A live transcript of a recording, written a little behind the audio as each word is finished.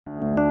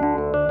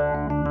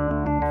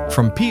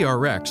From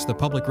PRX, the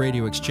Public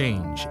Radio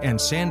Exchange, and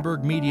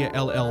Sandberg Media,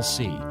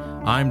 LLC,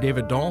 I'm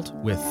David Dault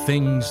with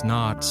Things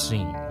Not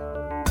Seen.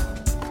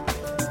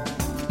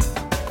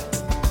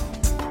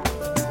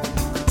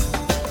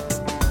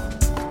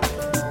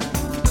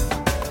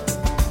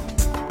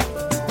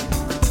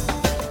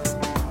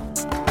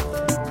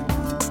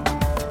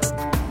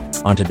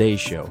 On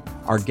today's show,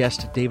 our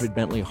guest David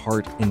Bentley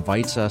Hart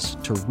invites us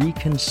to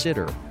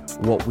reconsider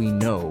what we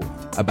know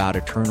about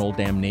eternal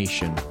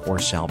damnation or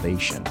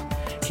salvation.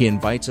 He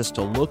invites us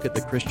to look at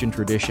the Christian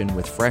tradition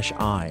with fresh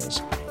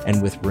eyes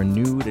and with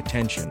renewed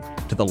attention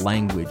to the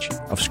language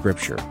of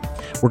Scripture.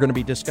 We're going to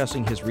be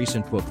discussing his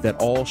recent book, That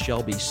All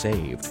Shall Be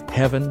Saved: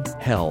 Heaven,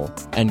 Hell,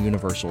 and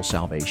Universal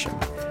Salvation.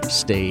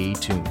 Stay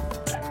tuned.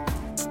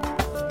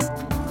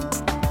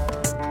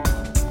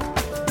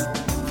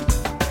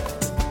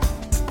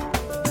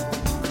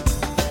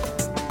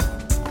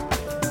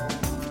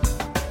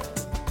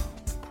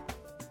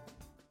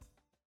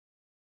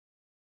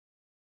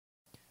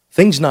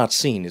 Things Not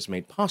Seen is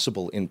made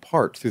possible in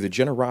part through the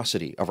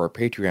generosity of our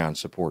Patreon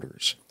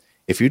supporters.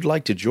 If you'd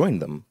like to join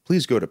them,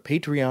 please go to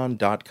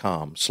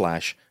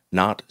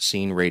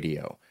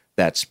patreon.com/notseenradio.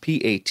 That's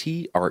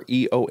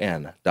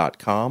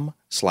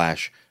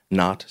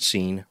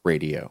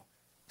patreon.com/notseenradio.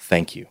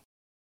 Thank you.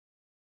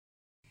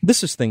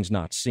 This is Things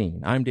Not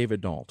Seen. I'm David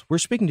Dault. We're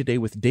speaking today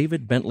with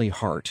David Bentley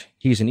Hart.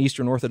 He's an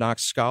Eastern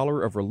Orthodox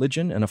scholar of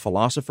religion and a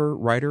philosopher,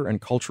 writer, and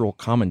cultural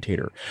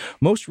commentator.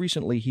 Most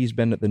recently, he's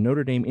been at the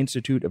Notre Dame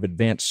Institute of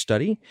Advanced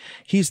Study.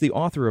 He's the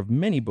author of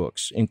many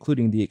books,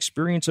 including The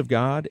Experience of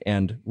God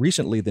and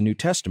recently the New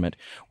Testament.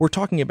 We're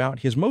talking about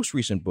his most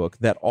recent book,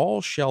 That All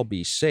Shall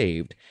Be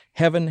Saved: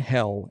 Heaven,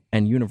 Hell,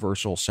 and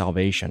Universal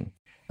Salvation.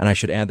 And I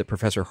should add that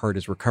Professor Hart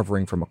is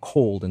recovering from a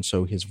cold, and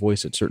so his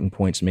voice at certain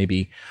points may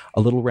be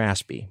a little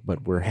raspy,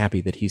 but we're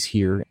happy that he's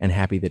here and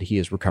happy that he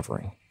is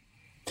recovering.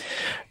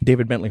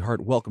 David Bentley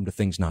Hart, welcome to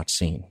Things Not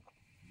Seen.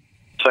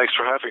 Thanks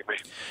for having me.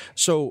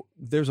 So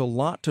there's a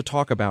lot to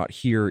talk about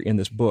here in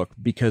this book,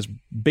 because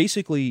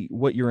basically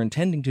what you're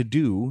intending to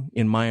do,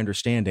 in my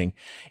understanding,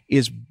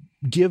 is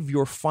give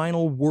your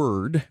final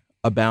word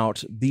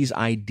about these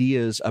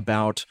ideas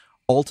about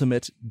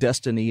ultimate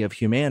destiny of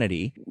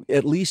humanity,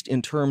 at least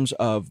in terms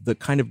of the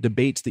kind of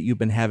debates that you've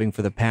been having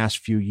for the past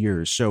few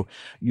years. So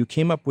you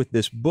came up with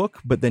this book,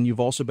 but then you've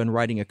also been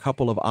writing a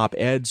couple of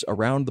op-eds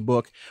around the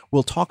book.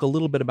 We'll talk a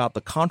little bit about the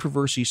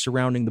controversy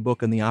surrounding the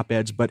book and the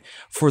op-eds, but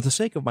for the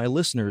sake of my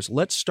listeners,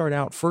 let's start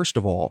out, first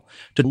of all,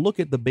 to look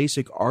at the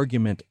basic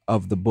argument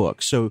of the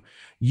book. So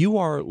you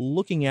are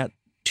looking at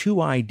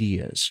two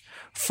ideas.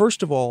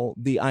 First of all,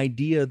 the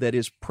idea that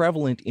is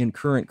prevalent in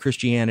current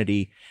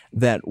Christianity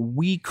that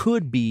we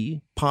could be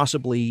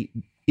possibly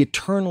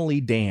eternally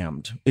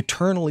damned,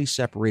 eternally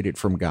separated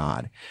from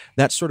God.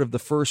 That's sort of the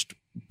first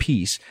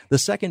piece. The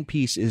second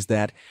piece is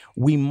that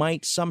we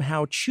might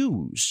somehow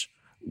choose,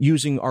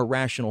 using our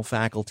rational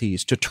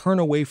faculties, to turn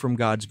away from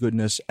God's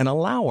goodness and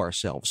allow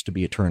ourselves to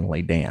be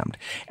eternally damned.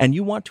 And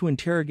you want to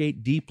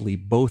interrogate deeply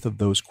both of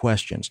those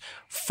questions.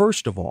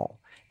 First of all,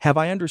 have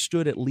I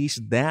understood at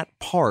least that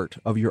part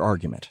of your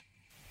argument?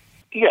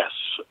 Yes.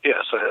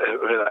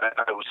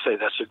 I would say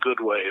that's a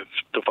good way of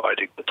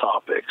dividing the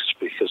topics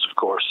because, of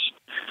course,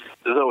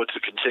 though it's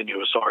a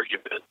continuous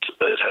argument,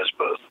 it has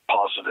both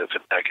positive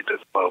and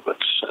negative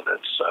moments in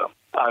it. So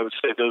I would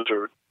say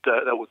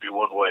that would be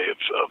one way of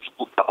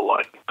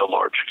outlining the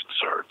large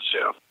concerns,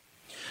 yeah.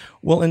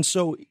 Well, and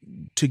so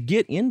to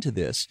get into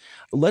this,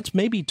 let's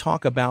maybe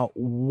talk about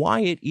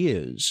why it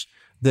is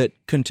that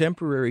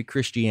contemporary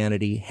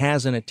Christianity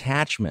has an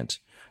attachment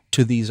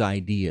to these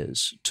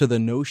ideas, to the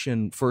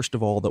notion, first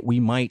of all, that we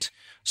might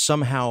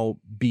somehow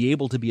be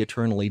able to be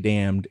eternally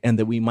damned and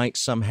that we might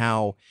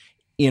somehow,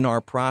 in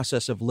our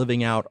process of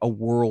living out a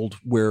world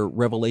where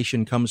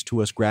revelation comes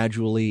to us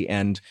gradually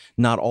and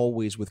not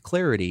always with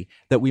clarity,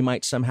 that we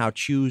might somehow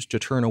choose to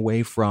turn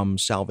away from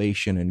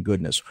salvation and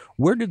goodness.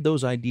 Where did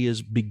those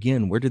ideas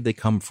begin? Where did they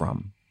come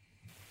from?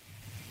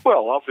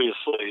 Well,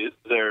 obviously,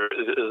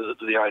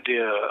 the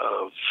idea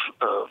of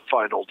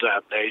final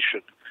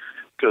damnation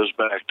goes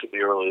back to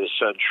the earliest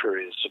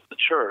centuries of the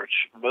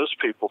Church. Most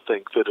people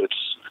think that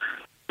it's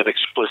an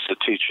explicit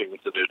teaching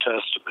of the New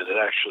Testament.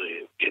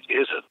 It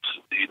isn't.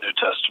 The New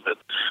Testament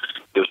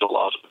gives a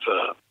lot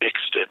of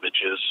mixed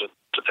images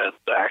and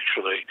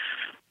actually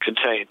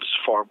contains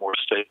far more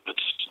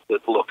statements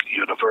that look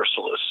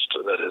universalist,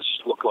 that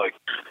is, look like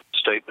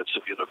statements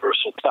of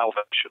universal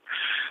salvation,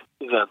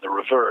 than the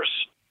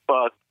reverse.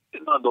 But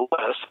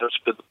nonetheless, that's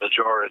been the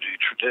majority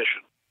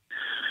tradition,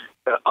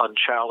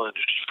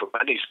 unchallenged for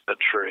many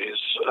centuries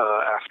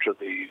after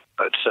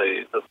I'd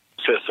say, the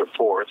 5th or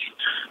 4th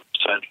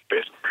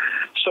century.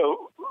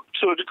 So,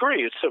 to a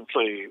degree, it's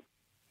simply,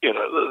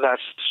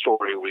 that's the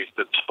story we've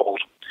been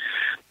told.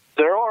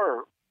 There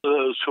are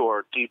those who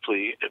are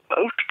deeply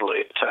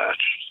emotionally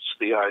attached to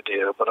the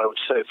idea, but I would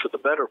say for the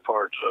better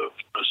part of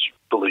most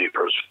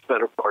believers, the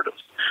better part of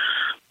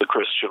the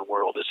Christian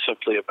world, it's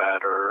simply a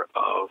matter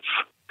of,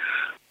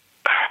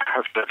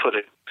 how can I put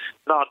it,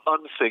 not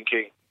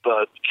unthinking,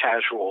 but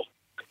casual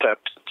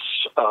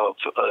acceptance of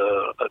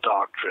a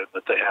doctrine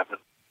that they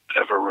haven't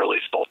ever really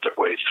thought their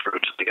way through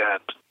to the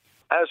end.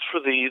 As for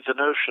the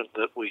notion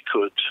that we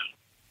could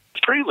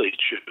freely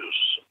choose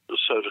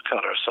so to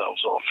cut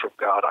ourselves off from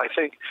God, I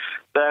think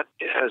that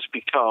has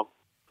become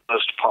the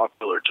most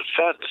popular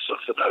defense of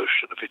the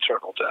notion of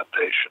eternal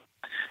damnation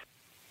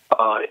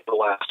in the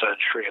last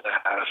century and a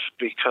half,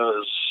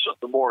 because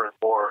the more and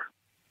more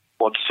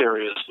one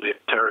seriously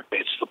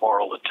interrogates the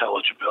moral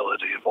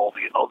intelligibility of all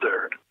the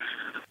other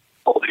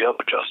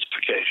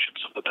justifications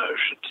of the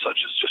notion, such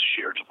as just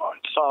sheer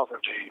divine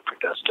sovereignty,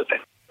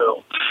 predestination,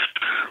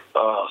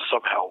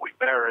 somehow we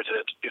merit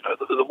it.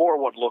 The more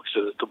one looks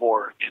at it, the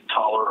more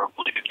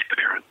intolerably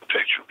incoherent the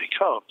picture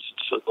becomes.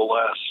 So the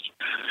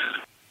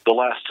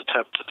last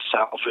attempt to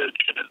salvage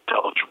an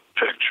intelligible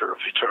picture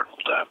of eternal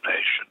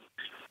damnation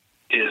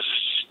is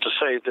to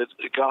say that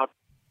God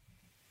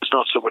is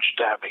not so much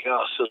damning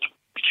us as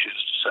we choose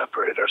to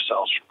separate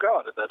ourselves from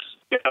God. And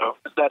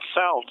that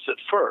sounds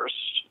at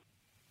first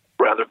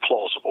rather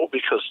plausible,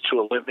 because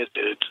to a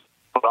limited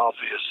but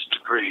obvious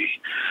degree,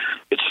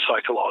 it's a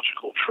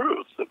psychological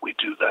truth that we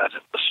do that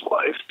in this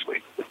life.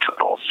 We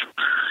cut off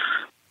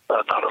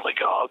not only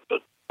God,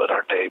 but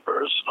our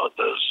neighbors, not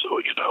those who,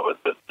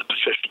 the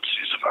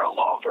deficiencies of our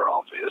love are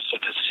obvious.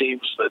 And it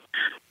seems that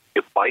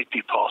it might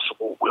be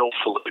possible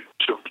willfully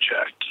to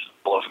reject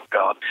the love of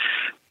God.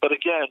 But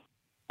again,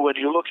 when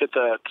you look at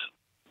that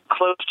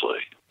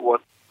closely,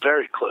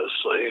 very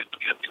closely,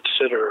 and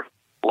consider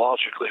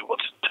logically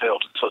what's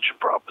entailed in such a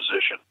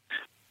proposition,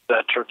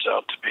 that turns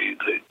out to be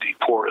the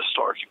poorest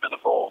argument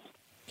of all.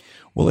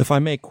 Well, if I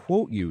may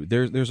quote you,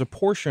 there's a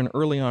portion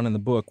early on in the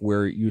book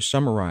where you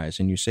summarize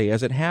and you say,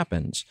 as it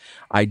happens,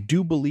 I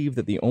do believe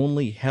that the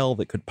only hell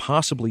that could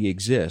possibly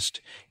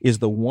exist is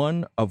the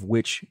one of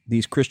which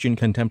these Christian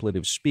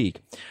contemplatives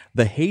speak,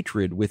 the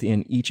hatred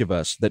within each of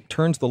us that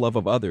turns the love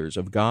of others,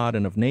 of God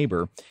and of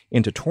neighbor,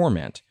 into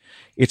torment.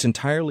 It's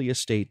entirely a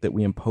state that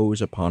we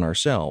impose upon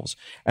ourselves.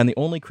 And the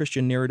only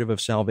Christian narrative of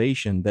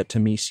salvation that to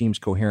me seems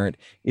coherent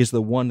is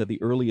the one that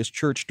the earliest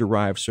church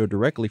derived so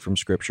directly from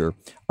Scripture,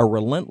 a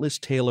relentless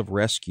tale of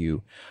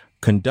rescue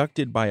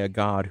conducted by a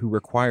God who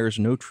requires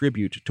no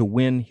tribute to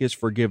win his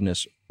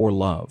forgiveness or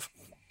love.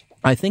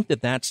 I think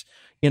that that's,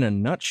 in a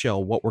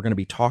nutshell, what we're going to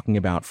be talking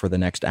about for the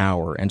next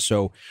hour. And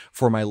so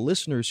for my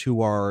listeners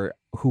who are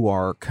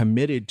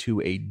committed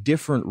to a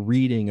different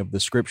reading of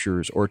the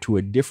Scriptures or to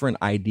a different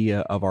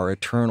idea of our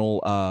eternal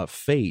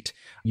fate,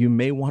 you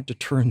may want to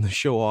turn the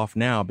show off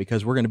now,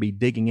 because we're going to be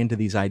digging into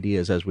these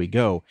ideas as we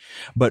go.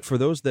 But for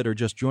those that are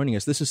just joining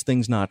us, this is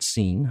Things Not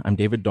Seen. I'm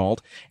David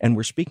Dault, and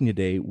we're speaking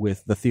today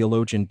with the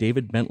theologian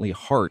David Bentley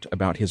Hart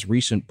about his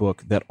recent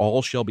book, That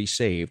All Shall Be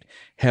Saved,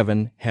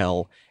 Heaven,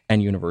 Hell,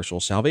 and Universal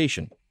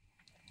Salvation.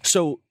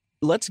 So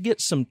let's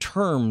get some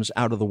terms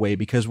out of the way,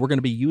 because we're going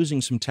to be using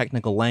some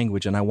technical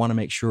language, and I want to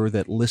make sure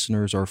that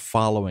listeners are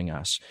following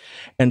us.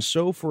 And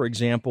so, for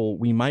example,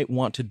 we might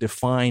want to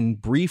define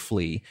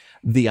briefly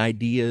the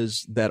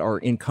ideas that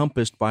are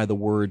encompassed by the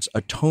words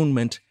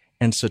atonement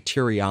and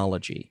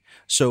soteriology.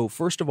 So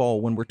first of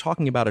all, when we're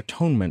talking about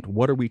atonement,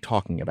 what are we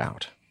talking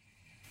about?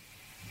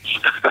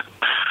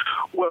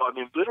 Well,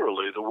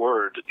 literally, the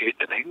word,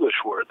 an English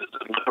word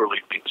that literally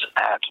means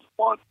at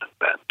one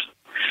event.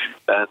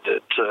 And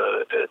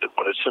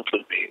what it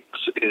simply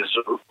means is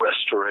a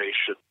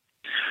restoration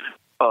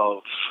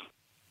of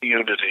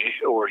unity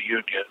or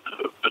union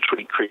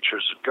between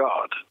creatures and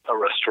God, a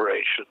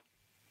restoration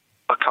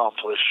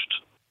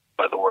accomplished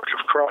by the work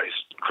of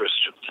Christ,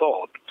 Christian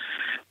thought.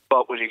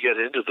 But when you get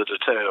into the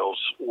details,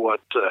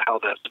 how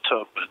that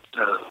atonement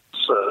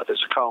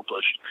is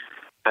accomplished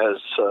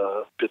has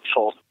been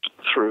thought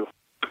through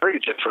very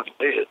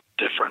differently at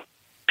different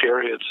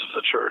periods of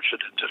the church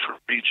and in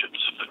different regions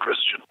of the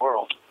Christian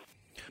world.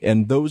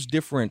 And those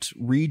different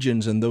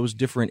regions and those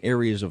different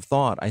areas of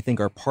thought, I think,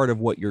 are part of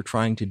what you're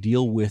trying to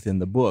deal with in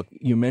the book.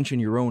 You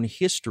mention your own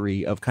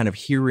history of kind of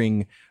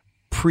hearing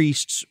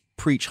priests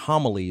preach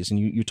homilies, and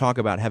you talk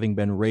about having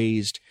been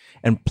raised,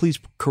 and please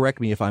correct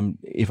me if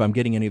I'm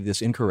getting any of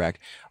this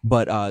incorrect,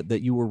 but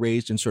that you were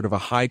raised in sort of a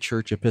high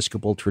church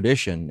Episcopal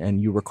tradition,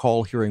 and you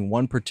recall hearing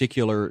one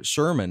particular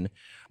sermon,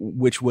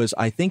 which was,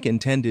 I think,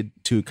 intended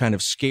to kind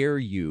of scare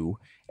you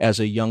as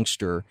a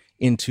youngster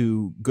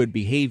into good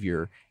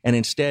behavior, and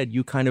instead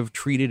you kind of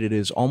treated it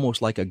as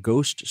almost like a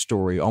ghost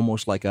story,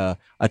 almost like a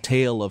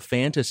tale of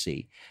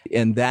fantasy.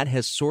 And that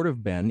has sort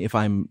of been, if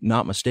I'm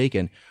not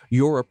mistaken,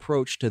 your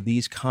approach to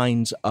these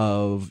kinds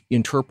of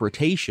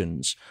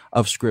interpretations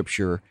of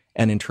Scripture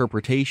and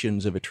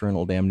interpretations of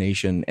eternal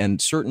damnation and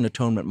certain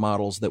atonement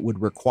models that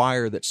would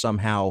require that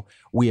somehow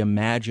we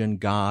imagine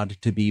God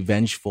to be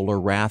vengeful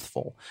or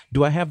wrathful.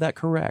 Do I have that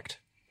correct?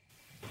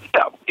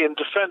 Now, in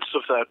defense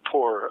of that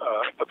poor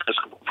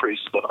Episcopal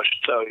priest, though, I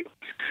should tell you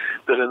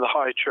that in the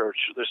high church,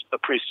 a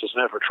priest is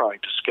never trying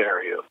to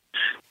scare you.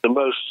 The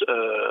most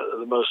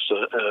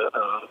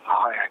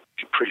high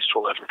priest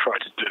will ever try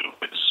to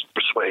do is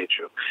persuade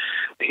you.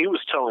 He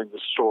was telling the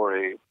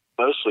story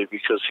mostly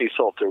because he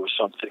thought there was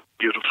something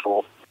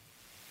beautiful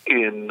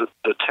in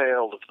the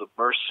tale of the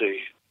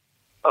mercy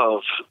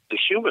of the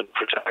human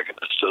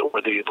protagonist,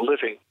 or the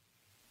living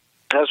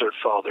desert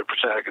father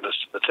protagonist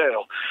in the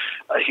tale.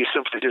 He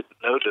simply didn't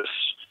notice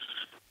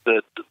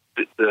that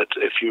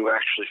if you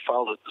actually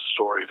followed the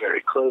story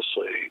very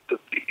closely, that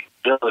the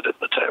villain in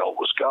the tale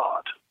was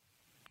God.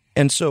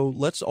 And so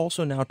let's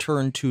also now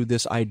turn to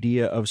this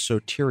idea of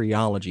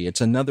soteriology. It's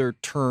another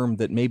term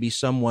that maybe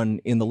someone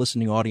in the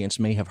listening audience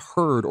may have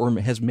heard or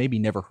has maybe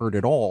never heard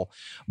at all,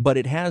 but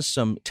it has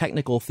some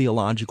technical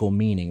theological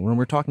meaning. When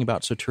we're talking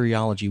about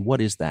soteriology, what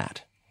is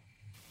that?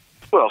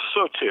 Well,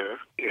 soter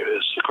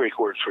is the Greek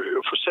word for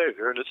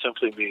Savior, and it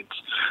simply means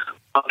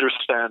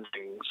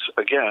understandings,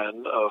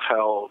 again, of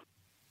how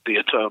the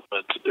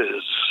atonement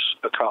is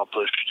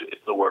accomplished in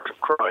the work of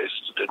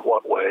Christ, in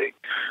what way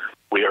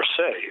we are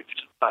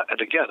saved.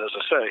 And again, as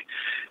I say,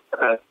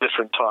 at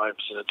different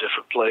times and in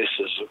different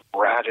places,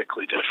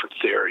 radically different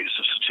theories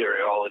of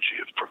soteriology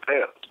have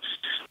prevailed.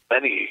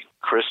 Many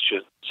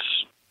Christians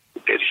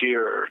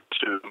adhere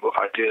to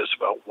ideas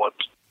about what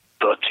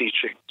the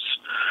teachings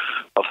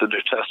of the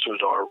New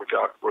Testament are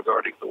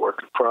regarding the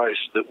work of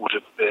Christ that would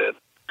have been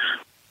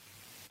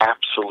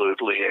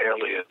absolutely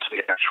alien to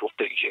the actual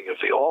thinking of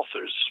the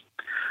authors,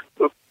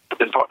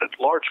 in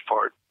large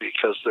part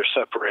because they're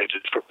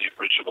separated from the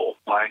original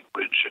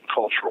language and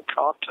cultural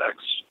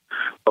context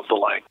of the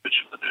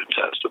language of the New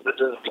Testament,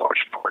 and in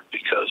large part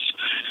because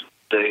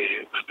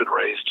they've been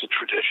raised in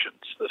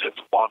traditions that have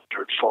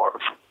wandered far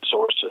from the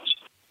sources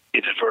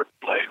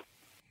inadvertently.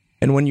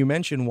 And when you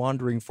mention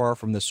wandering far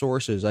from the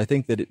sources, I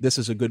think that this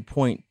is a good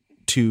point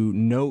to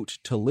note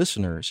to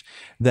listeners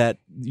that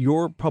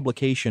your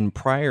publication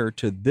prior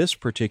to this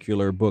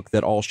particular book,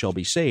 That All Shall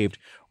Be Saved,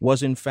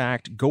 was in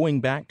fact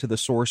going back to the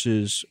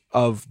sources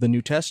of the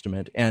New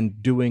Testament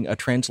and doing a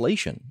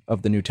translation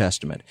of the New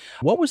Testament.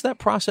 What was that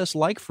process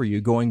like for you,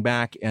 going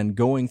back and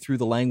going through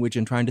the language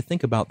and trying to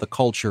think about the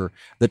culture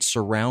that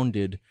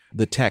surrounded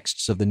the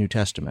texts of the New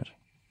Testament?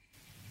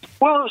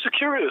 Well, it was a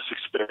curious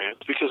experience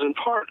because in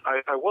part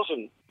I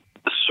wasn't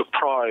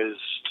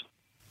surprised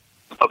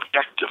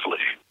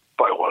objectively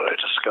by what I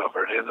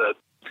discovered. In that,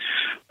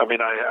 I mean,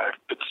 I've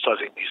been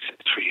studying these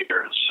things for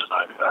years, and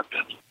I've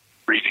been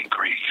reading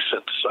Greek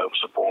since I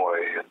was a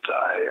boy, and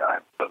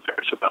I'm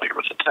very familiar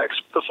with the text.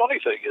 The funny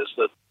thing is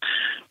that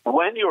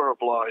when you're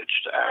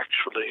obliged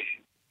actually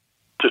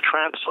to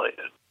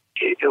translate it,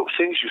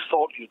 things you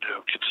thought you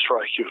knew can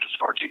strike you at a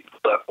far deeper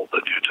level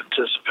than you'd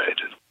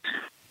anticipated.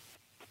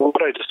 What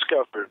I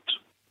discovered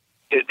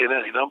in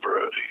any number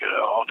of,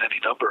 on any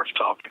number of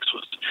topics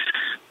was,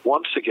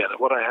 once again,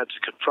 what I had to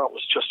confront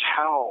was just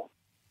how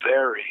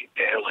very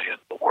alien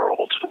the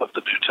world of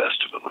the New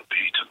Testament would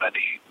be to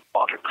many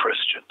modern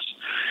Christians,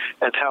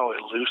 and how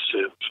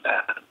elusive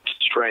and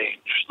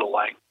strange the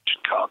language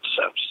and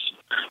concepts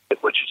in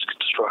which it's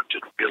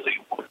constructed really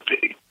would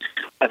be,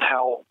 and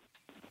how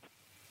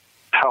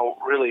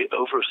really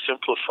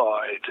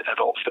oversimplified and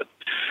often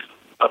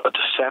a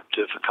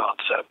deceptive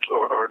concept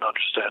or an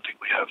understanding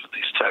we have of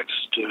these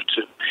texts due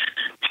to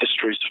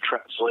histories of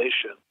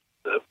translation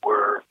that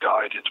were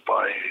guided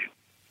by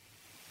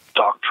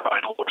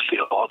doctrinal or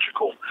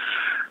theological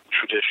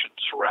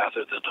traditions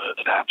rather than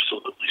an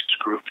absolutely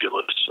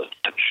scrupulous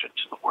attention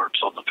to the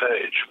words on the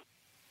page.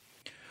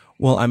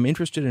 Well, I'm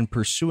interested in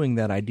pursuing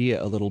that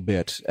idea a little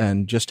bit,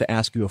 and just to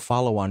ask you a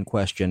follow-on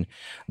question,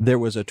 there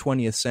was a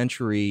 20th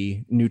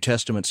century New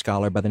Testament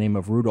scholar by the name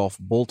of Rudolf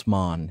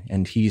Bultmann,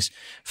 and he's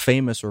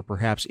famous or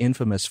perhaps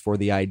infamous for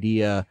the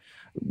idea,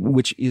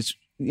 which is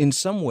in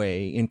some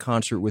way in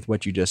concert with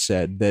what you just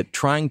said, that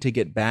trying to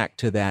get back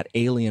to that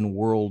alien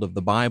world of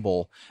the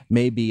Bible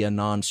may be a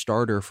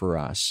non-starter for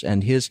us.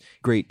 And his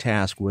great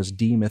task was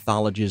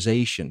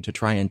demythologization, to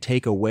try and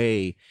take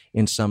away,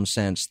 in some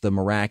sense, the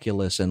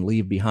miraculous and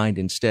leave behind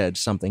instead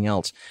something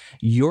else.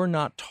 You're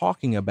not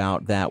talking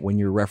about that when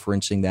you're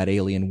referencing that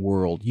alien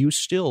world. You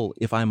still,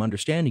 if I'm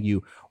understanding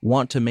you,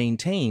 want to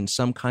maintain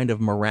some kind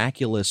of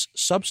miraculous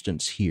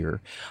substance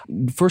here.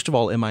 First of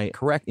all, am I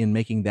correct in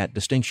making that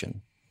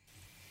distinction?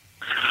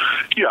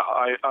 Yeah,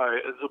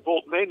 the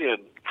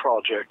Bultmannian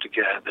project,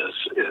 again,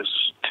 is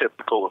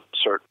typical of a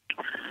certain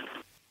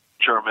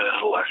German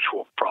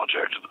intellectual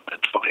project of the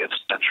mid-20th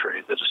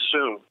century that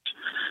assumed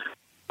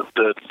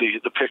that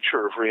the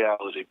picture of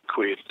reality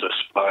bequeathed us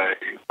by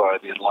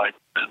the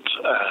Enlightenment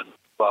and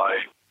by,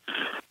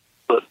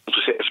 let's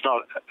say, if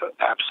not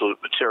absolute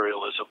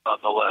materialism,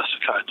 nonetheless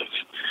a kind of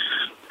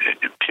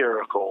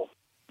empirical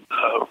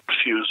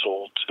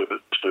refusal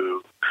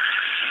to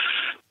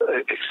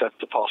accept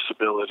the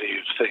possibility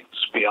of things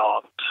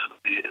beyond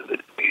the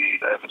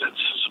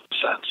evidences of the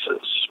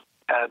senses.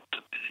 And,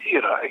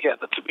 again,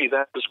 to me,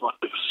 that is much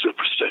of a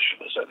superstition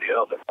as any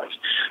other.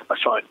 I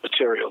find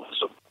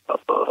materialism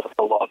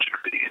a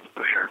logically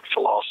incoherent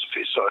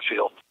philosophy, so I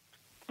feel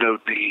no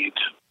need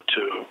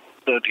to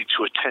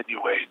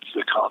attenuate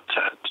the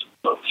content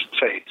of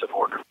faith in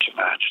order to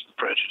match the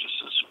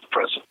prejudices of the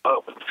present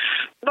moment.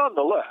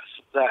 Nonetheless,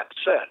 that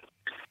said,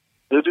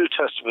 the New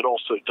Testament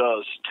also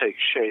does take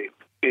shape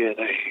in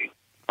a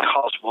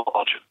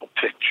cosmological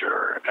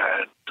picture,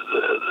 and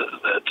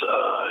that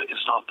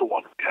is not the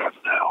one we have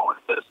now.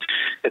 And that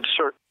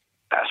certain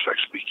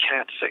aspects we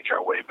can't think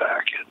our way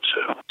back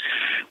into.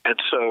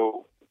 And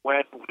so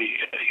when we,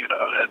 and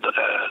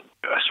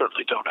I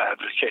certainly don't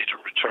advocate a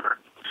return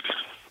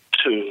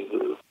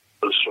to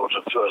the sort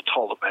of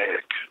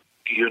Ptolemaic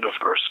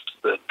universe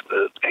that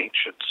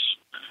ancients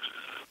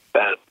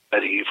and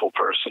medieval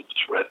persons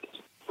read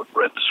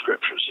the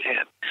scriptures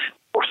in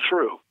or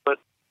through. But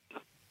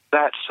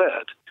that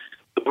said,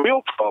 the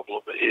real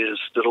problem is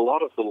that a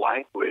lot of the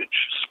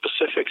language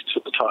specific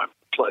to the time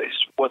and place,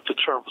 what the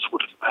terms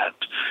would have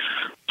meant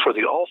for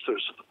the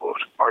authors of the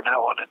book, are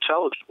now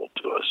unintelligible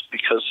to us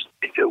because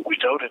we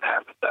don't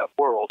inhabit that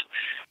world.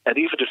 And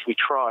even if we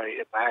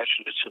try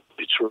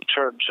imaginatively to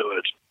return to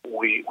it,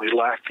 we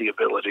lack the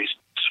ability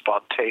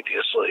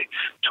spontaneously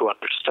to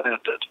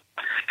understand it.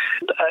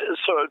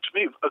 So to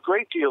me, a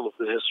great deal of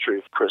the history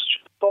of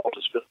Christian thought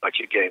has been like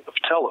a game of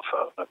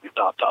telephone. I mean,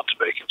 not to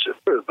make it too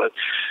true, but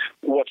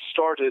what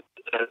started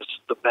as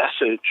the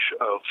message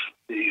of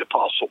the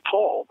Apostle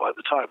Paul, by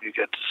the time you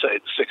get to, say,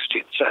 the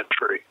 16th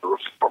century, the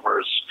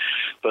Reformers,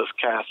 both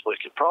Catholic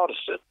and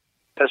Protestant,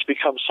 has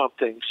become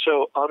something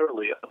so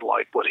utterly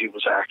unlike what he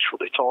was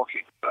actually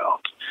talking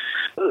about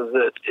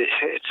that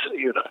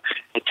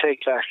it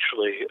takes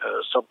actually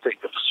something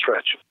of a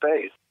stretch of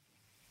faith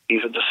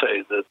even to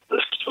say that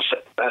this is the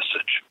same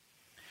message.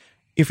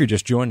 If you're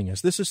just joining us,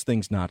 this is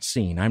Things Not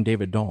Seen. I'm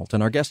David Dault,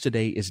 and our guest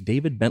today is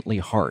David Bentley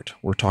Hart.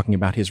 We're talking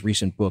about his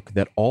recent book,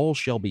 That All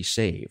Shall Be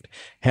Saved,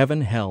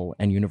 Heaven, Hell,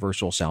 and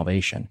Universal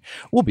Salvation.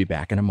 We'll be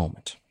back in a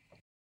moment.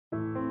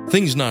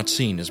 Things Not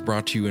Seen is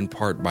brought to you in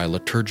part by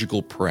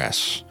Liturgical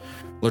Press.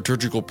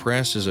 Liturgical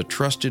Press is a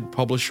trusted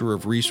publisher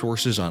of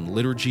resources on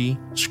liturgy,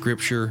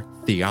 scripture,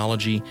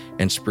 theology,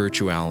 and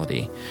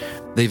spirituality.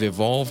 They've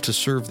evolved to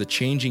serve the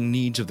changing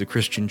needs of the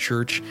Christian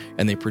church,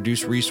 and they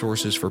produce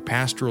resources for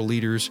pastoral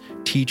leaders,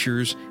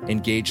 teachers,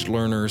 engaged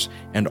learners,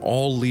 and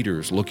all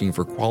leaders looking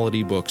for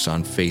quality books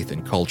on faith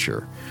and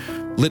culture.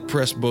 Lit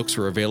Press books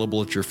are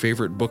available at your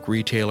favorite book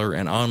retailer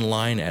and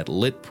online at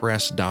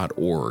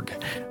litpress.org.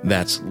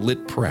 That's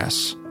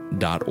litpress.org.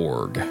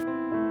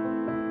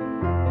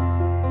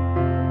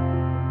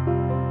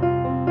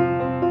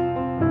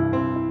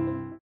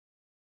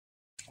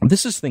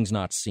 This is Things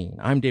Not Seen.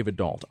 I'm David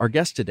Dault. Our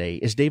guest today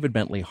is David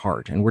Bentley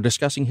Hart, and we're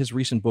discussing his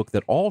recent book,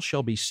 That All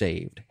Shall Be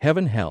Saved,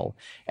 Heaven, Hell,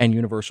 and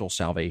Universal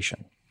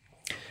Salvation.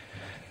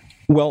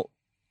 Well,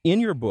 in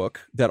your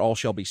book, That All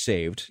Shall Be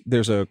Saved,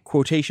 there's a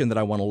quotation that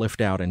I want to lift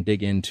out and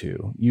dig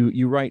into.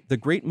 You write, the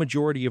great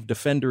majority of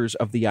defenders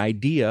of the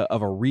idea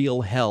of a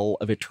real hell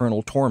of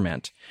eternal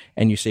torment,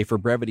 and you say for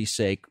brevity's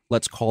sake,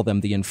 let's call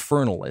them the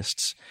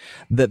infernalists,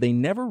 that they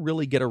never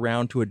really get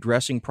around to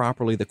addressing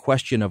properly the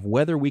question of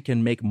whether we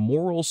can make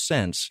moral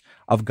sense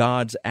of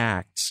God's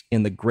acts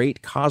in the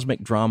great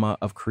cosmic drama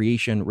of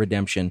creation,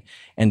 redemption,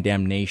 and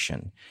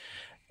damnation.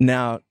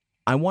 Now,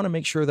 I want to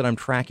make sure that I'm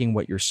tracking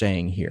what you're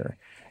saying here.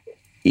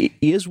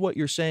 Is what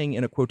you're saying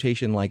in a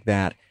quotation like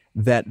that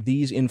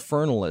these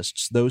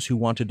infernalists, those who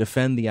want to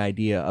defend the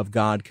idea of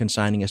God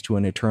consigning us to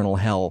an eternal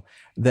hell,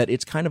 that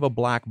it's kind of a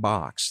black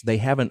box? They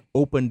haven't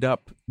opened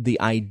up the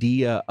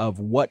idea of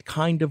what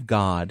kind of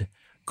God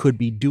could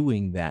be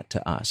doing that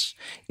to us.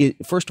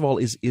 First of all,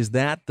 is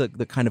that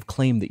the kind of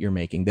claim that you're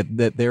making,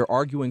 that they're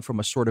arguing from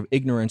a sort of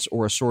ignorance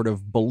or a sort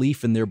of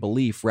belief in their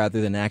belief rather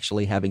than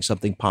actually having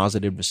something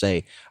positive to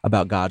say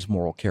about God's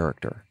moral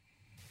character?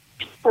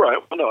 Right.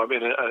 Well, no, I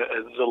mean,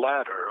 the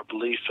latter, a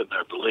belief in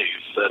their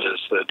belief. That is,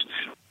 that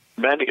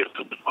many of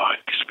them, in my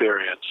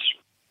experience,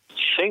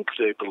 think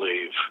they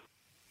believe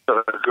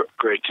a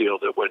great deal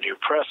that when you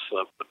press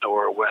them,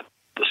 or when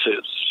the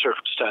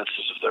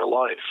circumstances of their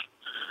life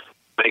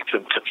make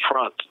them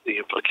confront the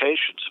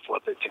implications of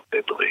what they think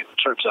they believe, it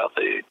turns out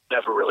they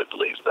never really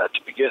believed that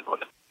to begin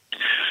with.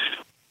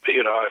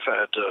 I've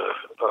had a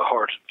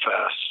hard and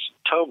fast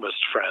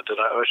Thomist friend, and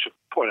I should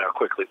point out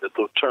quickly that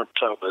the term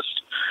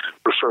Thomist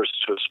refers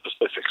to a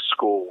specific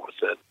school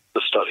within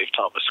the study of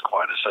Thomas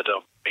Aquinas. I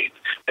don't mean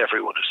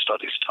everyone who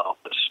studies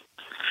Thomas.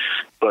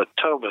 But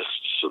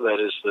Thomists, that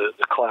is the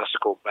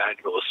classical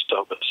manualist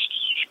Thomist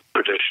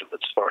tradition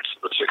that starts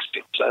in the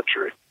 16th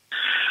century.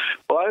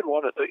 Well, I had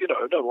one,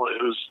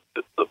 who's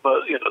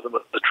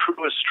the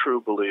truest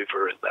true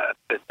believer in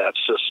that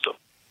system,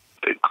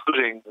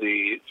 including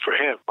for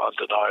him,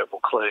 undeniable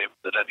claim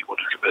that anyone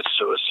who commits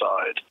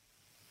suicide,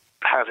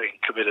 having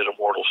committed a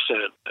mortal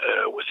sin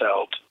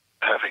without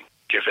having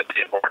given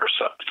him or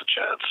herself a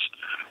chance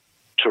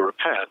to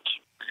repent,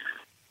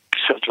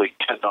 simply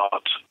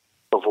cannot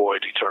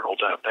avoid eternal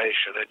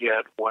damnation. And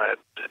yet, when,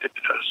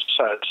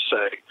 sad to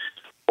say,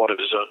 one of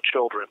his own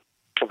children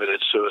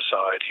committed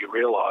suicide, he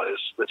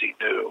realized that he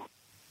knew,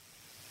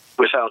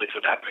 without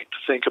even having to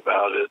think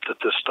about it, that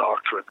this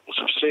doctrine was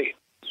obscene.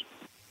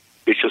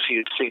 Because he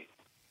had seen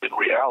in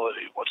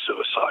reality what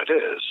suicide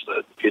is,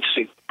 that he'd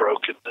seen the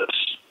brokenness,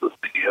 the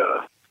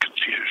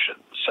confusion,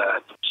 the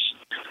sadness,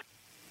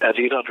 and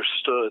he'd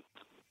understood,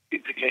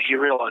 he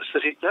realized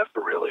that he'd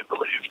never really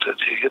believed it.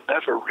 He had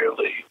never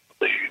really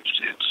believed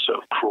in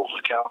so cruel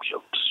a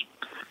calculus.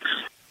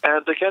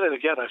 And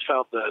again, I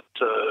found that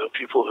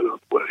people who,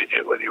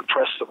 when you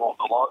press them on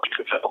the logic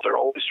of hell, they're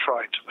always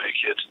trying to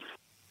make it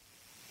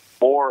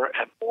more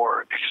and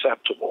more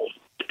acceptable,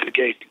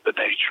 mitigating the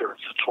nature of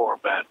the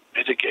torment,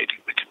 mitigating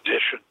the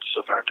conditions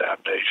of our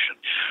damnation,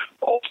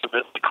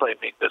 ultimately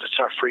claiming that it's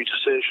our free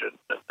decision,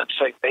 and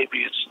saying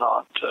maybe it's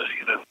not,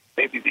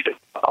 maybe the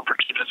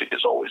opportunity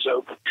is always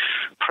open,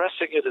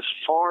 pressing it as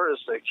far as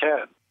they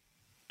can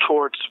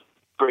towards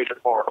greater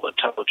moral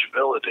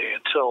intelligibility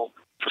until,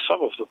 for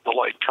some of them, the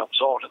light comes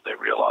on and they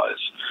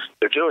realize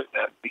they're doing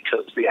that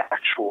because the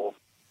actual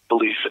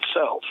belief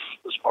itself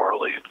is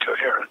morally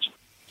incoherent.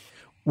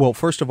 Well,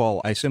 first of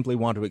all, I simply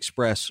want to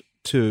express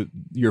to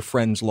your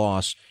friend's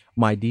loss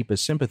my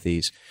deepest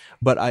sympathies.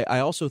 But I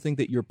also think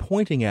that you're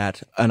pointing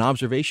at an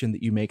observation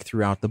that you make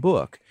throughout the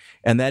book,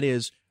 and that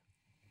is,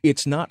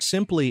 it's not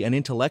simply an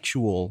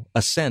intellectual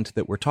assent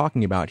that we're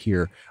talking about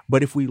here,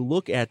 but if we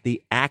look at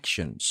the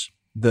actions,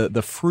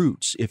 the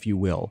fruits, if you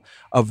will,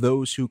 of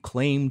those who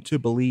claim to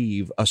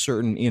believe a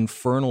certain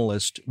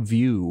infernalist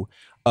view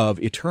of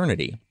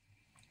eternity,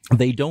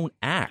 they don't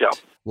act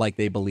like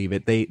they believe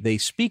it. They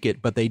speak it,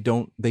 but they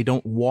don't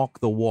walk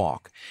the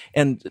walk.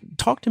 And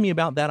talk to me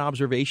about that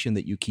observation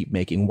that you keep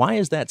making. Why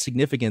is that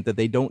significant that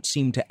they don't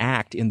seem to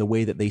act in the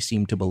way that they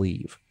seem to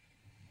believe?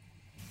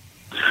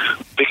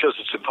 Because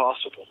it's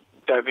impossible.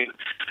 I mean,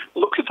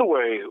 look at the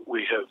way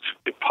we have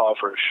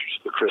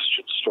impoverished the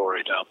Christian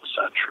story down the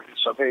centuries.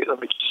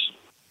 Let me just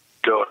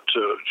go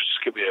to,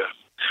 just give me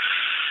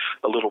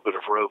a little bit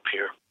of rope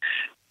here.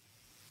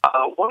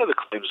 One of the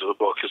claims of the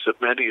book is that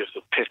many of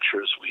the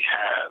pictures we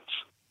have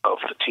of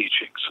the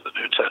teachings of the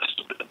New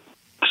Testament,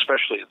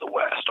 especially in the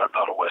West — I'm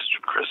not a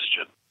Western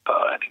Christian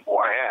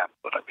anymore, I am,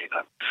 but I mean,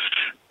 I'm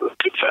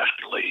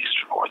confessionally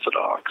Eastern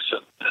Orthodox,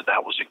 and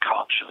that was a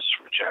conscious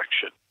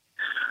rejection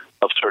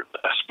of certain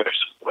aspects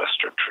of the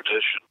Western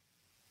tradition.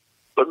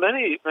 But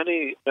many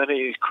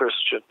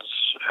Christians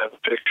have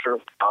a picture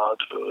of God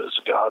who is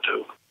a God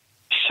who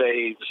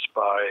saves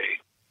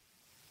by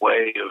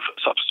way of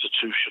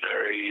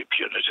substitutionary,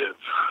 punitive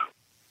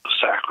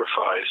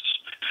sacrifice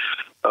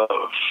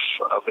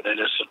of an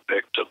innocent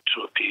victim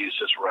to appease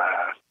his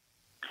wrath.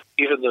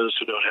 Even those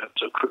who don't have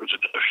so crude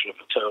a notion of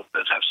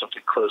atonement have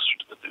something closer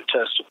to the New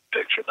Testament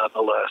picture.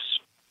 Nonetheless,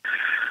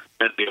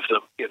 many of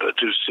them,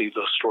 do see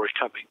the story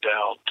coming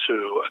down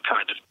to a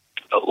kind of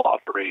a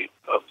lottery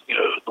of,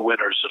 the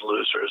winners and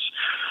losers,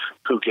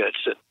 who gets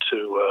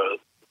into a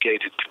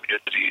gated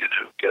community and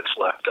who gets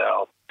left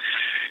out.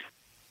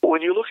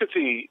 When you look at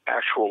the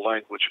actual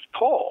language of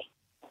Paul,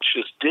 which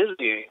is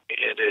dizzying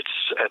in its,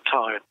 at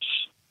times,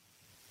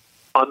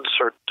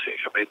 uncertainty,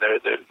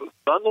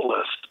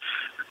 nonetheless,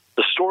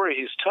 the story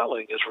he's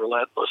telling is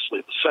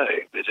relentlessly the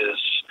same. It is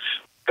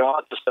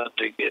God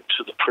descending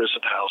into the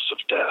prison house of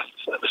death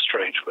and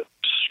estrangement,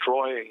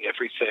 destroying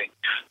everything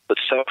that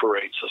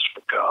separates us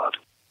from God,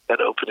 and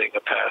opening a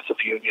path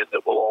of union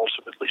that will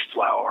ultimately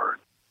flower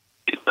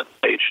in the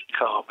age to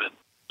come. And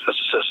as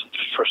it says in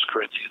 1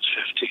 Corinthians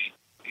 15,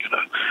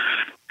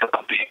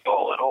 God being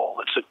all in all.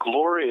 It's a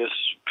glorious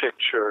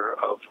picture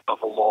of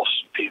a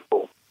lost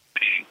people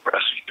being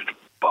rescued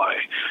by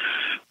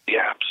the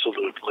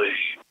absolutely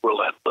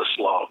relentless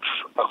love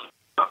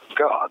of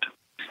God,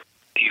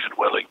 even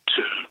willing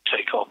to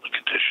take on the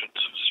conditions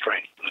of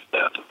strength and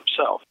death of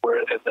himself.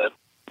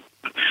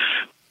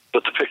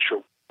 But the picture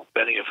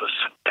many of us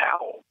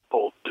now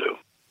hold to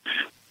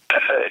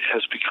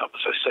has become,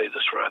 as I say,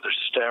 this rather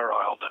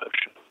sterile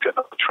notion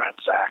of a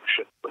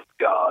transaction with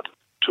God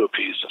to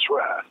appease his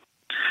wrath.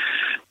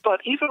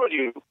 But even when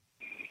you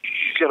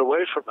get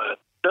away from it,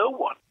 no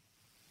one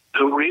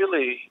who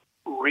really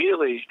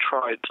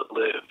tried to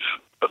live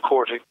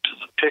according to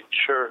the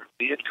picture,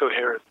 the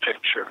incoherent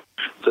picture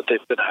that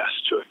they've been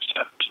asked to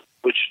accept,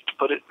 which, to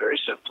put it very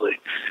simply,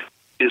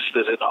 is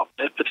that an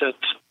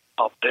omnipotent,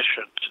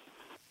 omniscient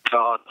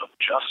God of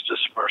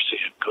justice,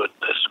 mercy, and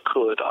goodness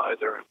could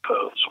either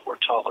impose or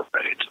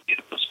tolerate the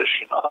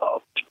imposition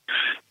of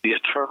the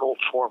eternal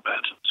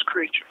torment of his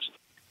creatures.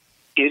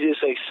 It is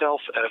a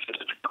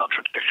self-evident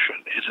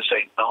contradiction. It is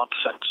a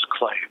nonsense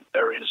claim.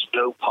 There is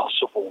no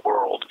possible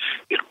world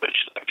in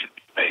which that can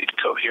be made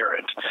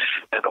coherent.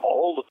 And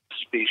all of the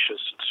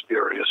specious and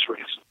spurious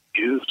reasons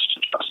used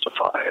to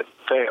justify it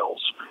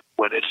fails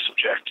when it's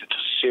subjected to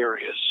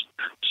serious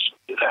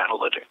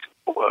analytic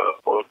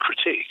or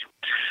critique.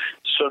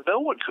 So no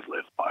one could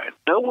live by it.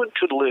 No one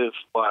could live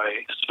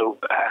by so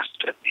vast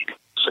and meaningless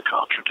a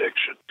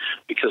contradiction,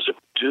 because it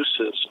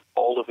reduces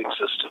all of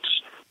existence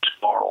to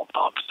moral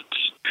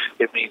nonsense.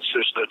 It means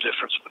there's no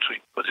difference between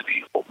good and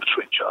evil,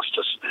 between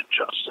justice and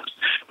injustice,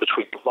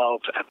 between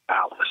love and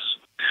malice.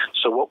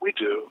 So what we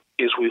do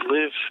is we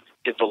live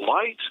in the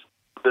light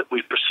that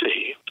we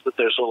perceive that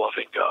there's a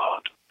loving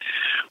God.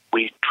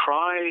 We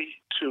try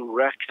to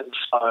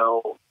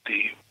reconcile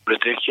the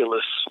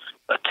ridiculous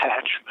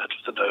attachment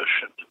of the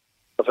notion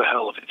of a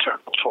hell of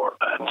eternal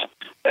torment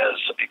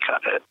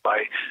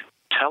by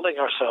telling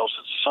ourselves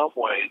in some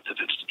way that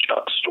it's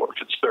just or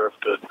conserve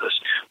goodness,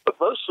 but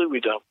mostly we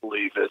don't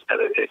believe it,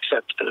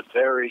 except at a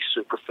very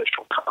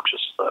superficial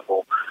conscious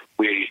level.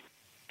 we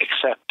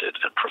accept it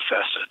and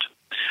profess it.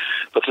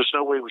 But there's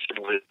no way we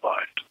can live by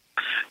it.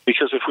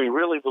 Because if we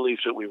really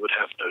believed that we would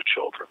have no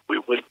children, we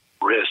wouldn't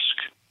risk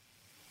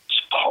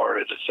so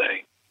horrid a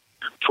thing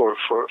for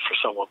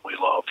someone we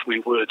love. We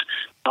would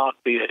not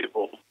be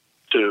able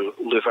to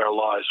live our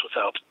lives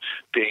without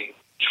being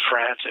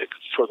frantic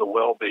for the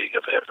well-being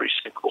of every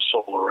single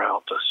soul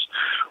around us.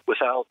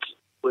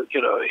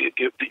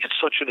 It's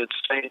such an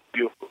insane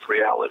view of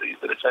reality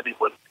that if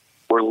anyone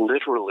were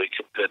literally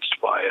convinced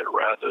by it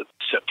rather than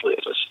simply,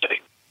 as I say,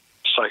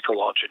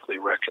 psychologically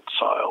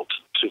reconciled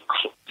to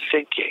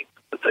thinking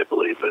that they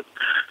believe it,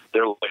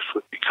 their life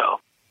would become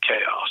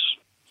chaos.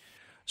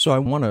 So I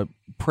want to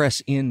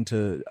press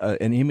into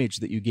an image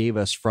that you gave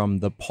us from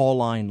the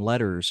Pauline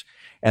letters,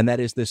 and that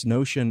is this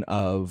notion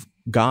of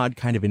God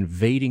kind of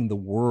invading the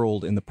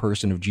world in the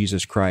person of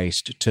Jesus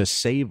Christ to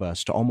save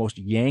us, to almost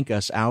yank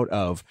us out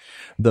of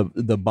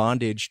the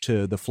bondage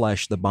to the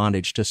flesh, the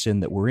bondage to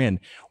sin that we're in.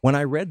 When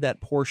I read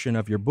that portion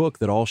of your book,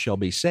 That All Shall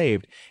Be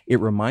Saved,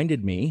 it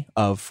reminded me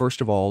of,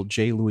 first of all,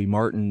 J. Louis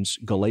Martin's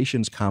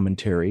Galatians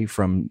commentary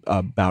from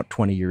about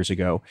 20 years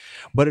ago,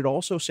 but it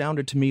also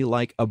sounded to me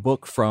like a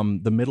book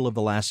from the middle of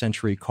the last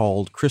century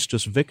called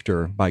Christus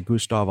Victor by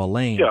Gustave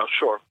Allain. Yeah,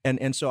 sure.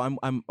 And so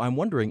I'm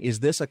wondering, is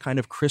this a kind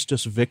of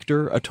Christus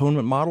Victor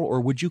atonement model, or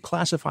would you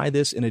classify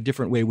this in a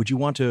different way? Would you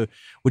want to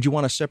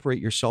separate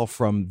yourself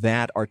from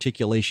that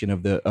articulation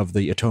of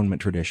the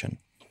atonement tradition?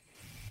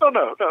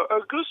 No.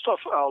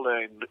 Gustave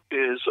Allain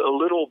is a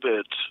little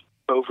bit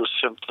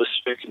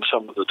oversimplistic in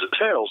some of the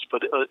details,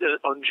 but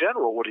in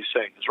general, what he's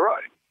saying is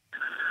right.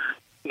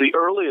 The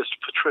earliest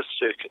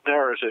patristic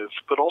narrative,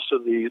 but also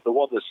the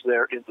one that's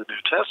there in the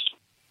New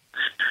Testament,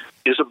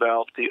 is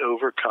about the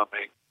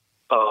overcoming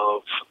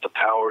of the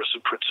powers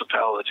and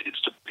principalities.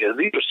 And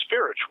these are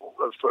spiritual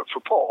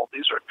for Paul.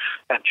 These are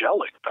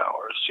angelic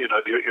powers. You're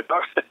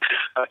not.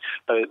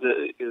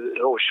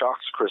 It always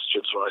shocks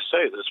Christians when I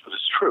say this, but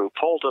it's true.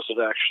 Paul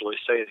doesn't actually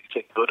say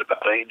anything good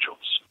about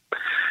angels.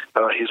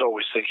 He's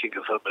always thinking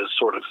of them as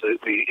sort of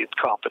the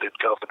incompetent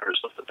governors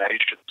of the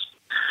nations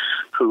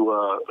who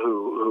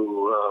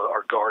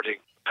are guarding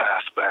the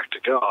path back to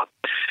God.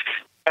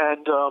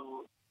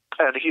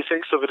 And he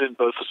thinks of it in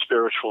both a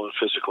spiritual and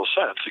physical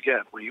sense.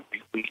 Again,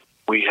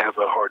 we have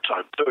a hard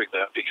time doing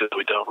that because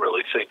we don't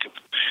really think of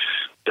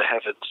the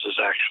heavens as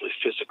actually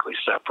physically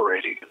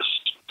separating us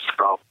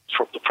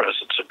from the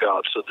presence of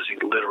God, so that he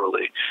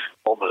literally,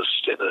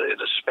 almost in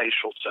a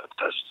spatial sense,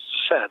 has to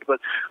descend. But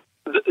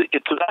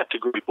to that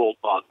degree,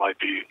 Bultmann might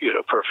be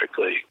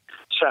perfectly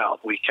sound.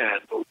 We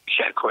can't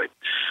quite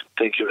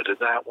think of it in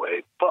that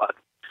way, but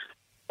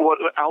what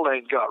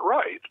Allain got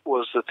right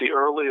was that the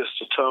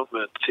earliest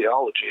atonement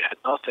theology had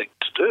nothing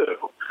to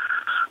do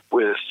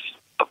with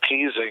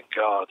appeasing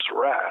God's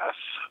wrath.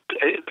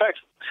 In fact,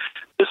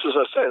 this is,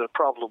 I say, the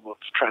problem of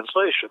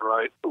translation,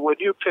 right? When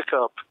you pick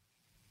up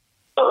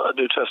a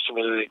New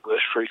Testament in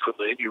English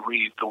frequently and you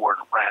read the word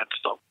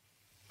ransom,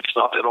 it's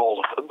not in all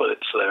of them, but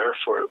it's there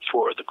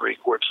for the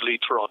Greek words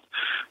litron,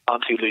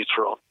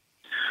 anti-litron.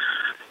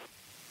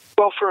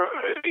 Well,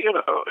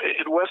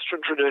 in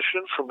Western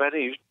tradition, for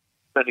many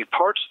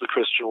parts of the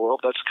Christian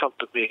world, that's come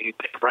to mean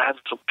a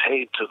ransom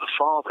paid to the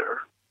Father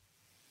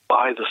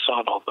by the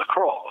Son on the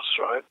cross,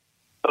 right?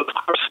 Of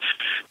course,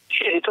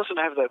 it doesn't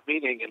have that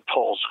meaning in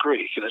Paul's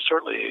Greek, and it's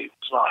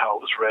not how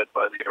it was read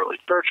by the early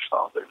church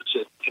fathers.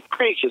 In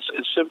Greek, it's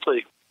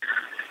simply,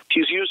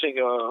 he's using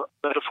a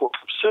metaphor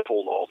from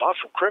civil law, not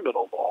from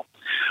criminal law,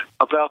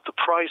 about the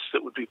price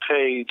that would be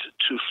paid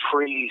to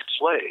free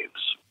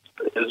slaves.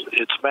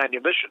 It's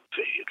manumission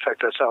fee. In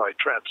fact, that's how I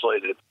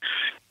translate it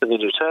in the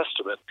New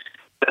Testament.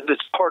 And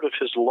it's part of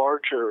his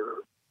larger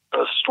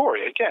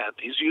story. Again,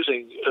 he's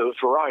using a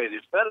variety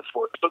of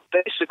metaphors, but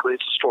basically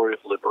it's a story of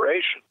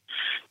liberation.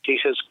 He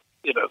has,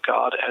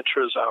 God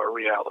enters our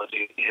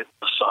reality in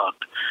the Son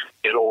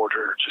in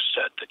order to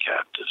set the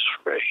captives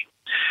free.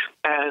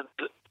 And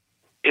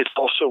it's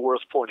also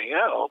worth pointing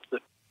out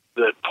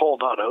that Paul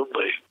not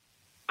only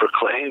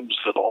proclaims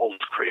that all of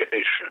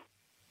creation,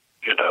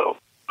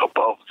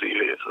 above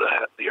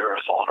the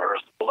earth, on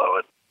earth, below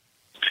it,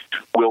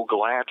 will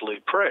gladly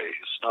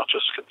praise, not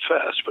just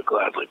confess, but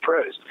gladly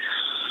praise,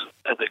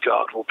 and that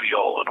God will be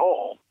all in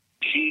all.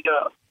 He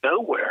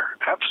nowhere,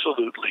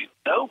 absolutely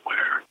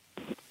nowhere,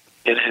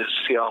 in his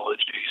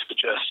theology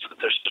suggests that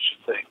there's such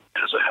a thing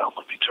as a hell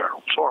of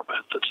eternal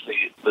torment. That's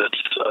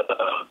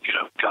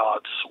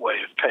God's way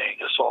of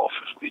paying us off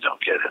if we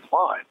don't get in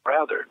line.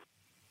 Rather,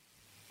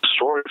 the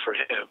story for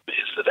him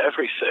is that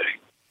everything,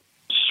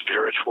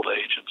 spiritual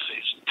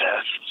agencies,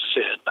 death,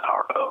 sin,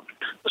 our own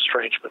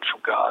estrangement from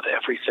God,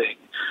 everything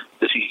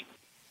that he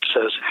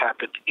says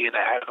happened in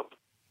Adam.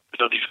 We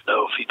don't even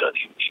know if he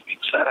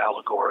means that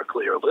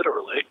allegorically or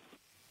literally,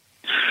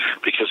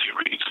 because he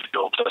reads the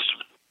Old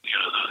Testament.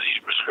 The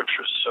Hebrew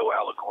Scriptures so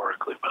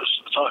allegorically most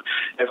of the time.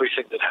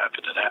 Everything that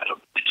happened in Adam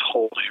is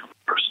wholly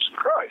reversed in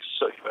Christ.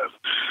 So you have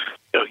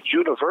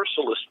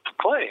universalist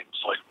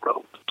claims like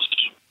Romans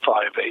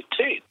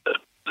 5:18 that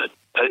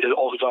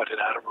all who died in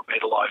Adam were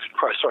made alive in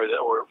Christ. Or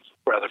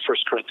rather,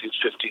 1 Corinthians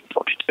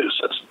 15:22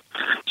 says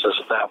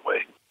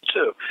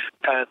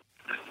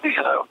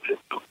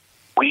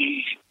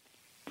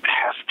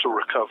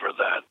cover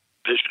that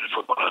vision if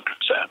we want to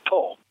understand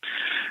Paul.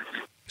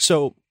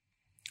 So,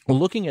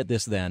 looking at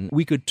this then,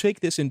 we could take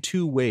this in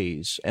two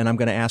ways, and I'm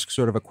going to ask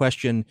sort of a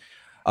question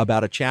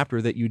about a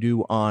chapter that you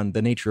do on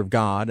the nature of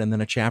God and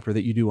then a chapter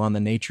that you do on the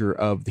nature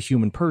of the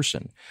human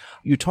person.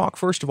 You talk,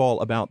 first of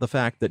all, about the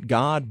fact that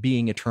God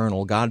being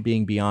eternal, God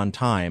being beyond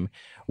time,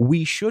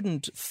 we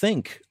shouldn't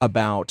think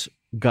about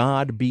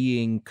God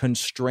being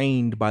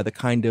constrained by the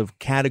kind of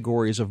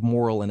categories of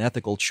moral and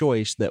ethical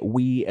choice that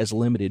we as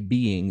limited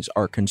beings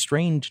are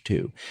constrained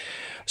to.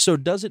 So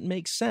does it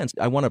make sense?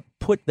 I want to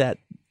put that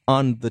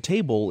on the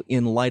table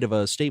in light of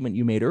a statement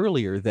you made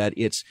earlier that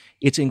it's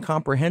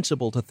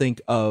incomprehensible to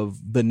think of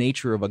the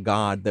nature of a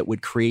God that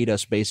would create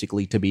us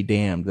basically to be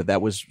damned.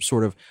 That was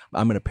sort of,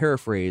 I'm going to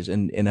paraphrase,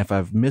 and if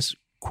I've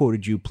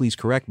misquoted you, please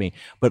correct me,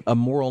 but a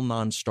moral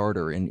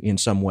non-starter in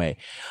some way.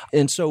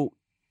 And so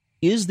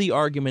is the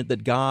argument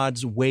that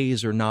God's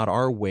ways are not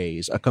our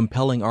ways a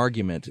compelling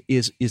argument?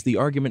 Is the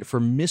argument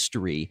for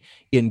mystery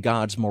in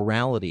God's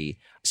morality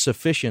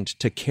sufficient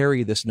to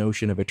carry this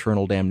notion of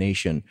eternal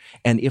damnation?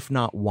 And if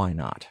not, why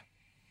not?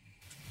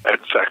 In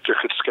fact, there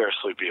could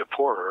scarcely be a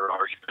poorer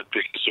argument,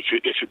 because if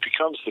it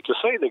becomes to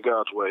say that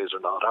God's ways are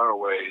not our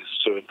ways,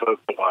 to invoke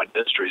divine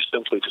mystery,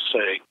 simply to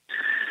say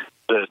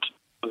that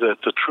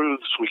the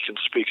truths we can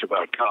speak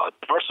about God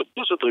are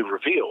supposedly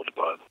revealed,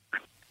 but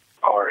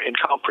are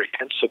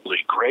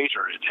incomprehensibly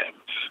greater in him,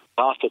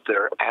 not that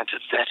they're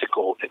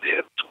antithetical in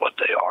him to what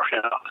they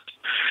are not.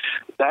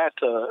 That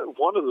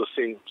one of the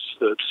themes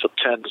that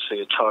subtends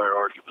the entire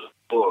argument of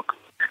the book,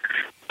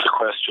 the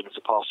question of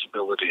the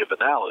possibility of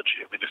analogy.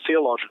 I mean, if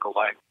theological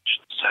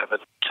languages have an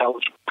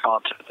intelligible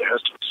content, there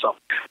has to be some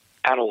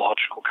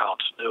analogical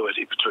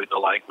continuity between the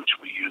language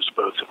we use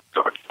both in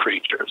regard to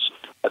creatures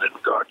and in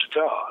regard to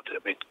God. I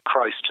mean,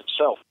 Christ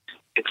himself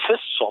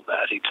insists on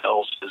that. He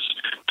tells his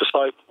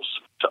disciples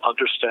to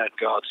understand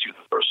God's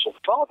universal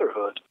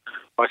fatherhood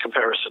by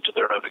comparison to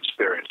their own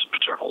experience of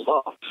paternal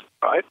love,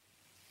 right?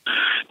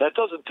 That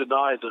doesn't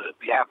deny the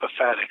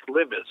apophatic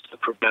limits that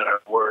prevent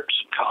our words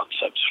and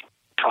concepts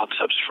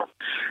from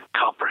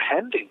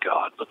comprehending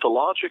God, but the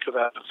logic of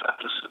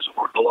apophaticus,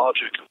 or the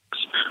logic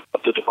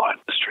of the divine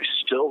mystery,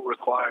 still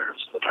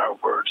requires that our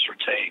words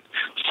retain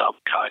some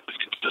kind of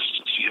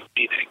consistency of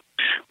meaning,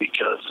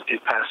 because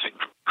in passing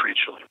from the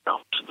creaturely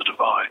realm to the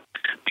divine,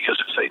 because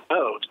if they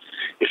don't,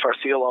 if our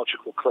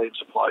theological claims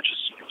apply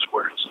just to use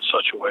words in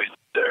such a way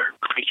that their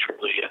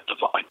creaturely and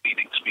divine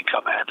meanings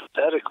become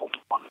antithetical to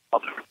one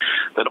another,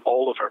 then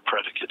all of our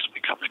predicates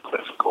become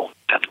equivocal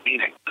and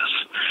meaningless.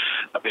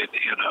 I mean,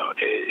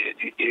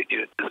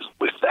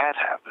 with that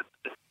happen,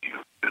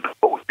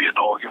 what would be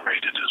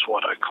inaugurated is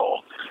what I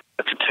call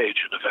a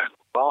contagion of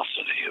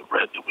equivocity. It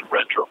would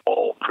render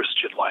all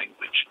Christian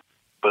language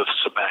both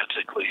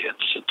semantically and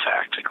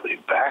syntactically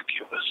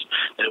vacuous,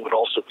 and it would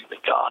also be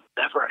that God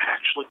never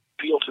actually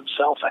revealed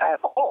himself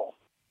at all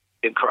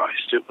in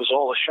Christ. It was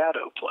all a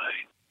shadow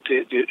play.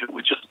 It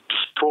would just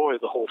destroy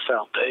the whole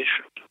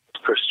foundation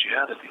of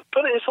Christianity.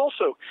 But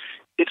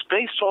it's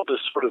based on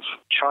this sort of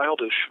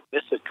childish,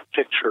 mythic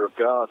picture of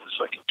God as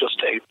like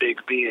just a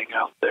big being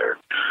out there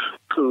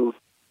who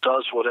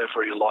does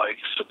whatever he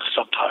likes, and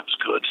sometimes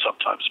good,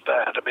 sometimes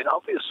bad. I mean,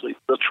 obviously,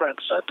 the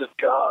transcendent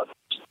God,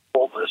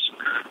 fullness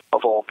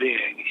of all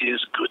being,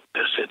 is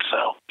goodness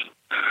itself.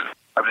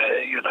 I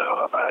mean,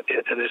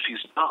 and if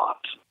he's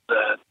not,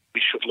 then we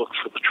should look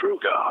for the true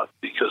God,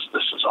 because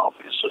this is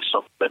obviously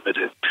some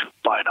limited,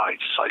 finite,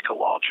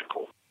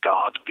 psychological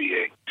God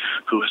being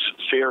who is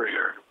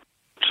inferior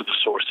to the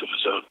source of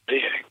his own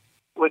being.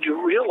 When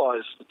you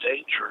realize the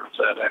danger of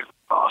that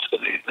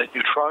animosity, then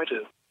you try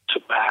to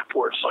map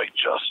words like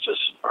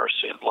justice,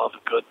 mercy, and love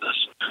and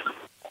goodness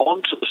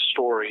onto the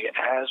story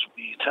as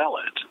we tell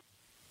it.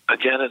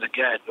 Again and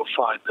again, you'll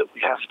find that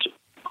we have to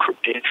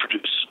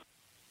introduce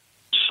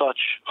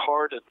such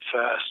hard and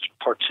fast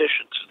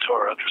partitions into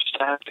our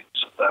understandings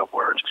of that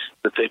word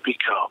that they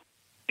become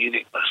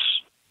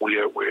meaningless.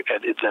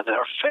 And then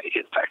our faith,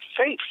 in fact,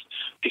 faith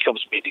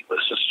becomes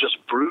meaningless. It's just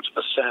brute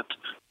assent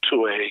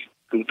to a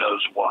who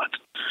knows what.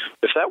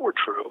 If that were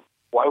true,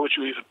 why would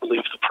you even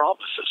believe the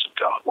promises of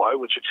God? Why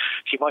would you?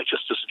 He might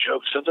just, as a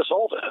joke, send us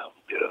all to hell,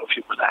 if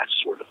he were that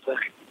sort of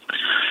thing.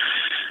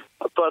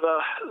 But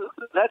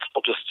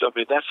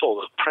that's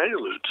all the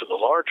prelude to the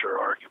larger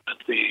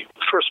argument. The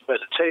first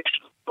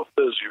meditation, of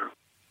those of your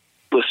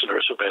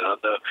listeners who may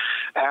not know,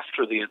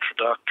 after the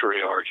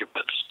introductory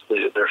arguments,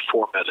 there are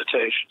four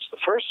meditations. The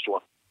first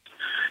one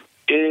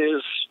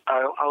is,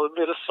 I'll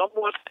admit, a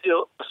somewhat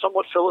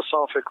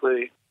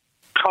philosophically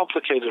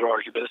complicated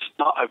argument. It's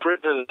not. I've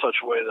written it in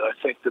such a way that I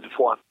think that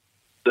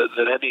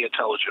that any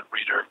intelligent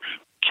reader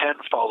can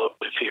follow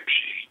if he or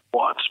she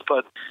wants.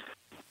 But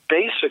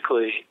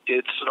basically,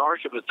 it's an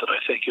argument that I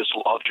think is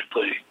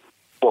logically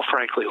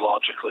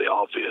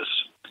obvious.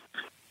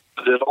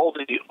 That all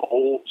the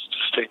old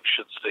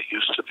distinctions that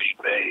used to be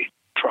made,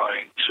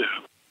 trying to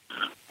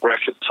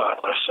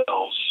reconcile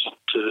ourselves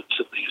to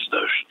these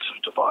notions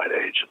of divine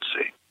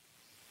agency,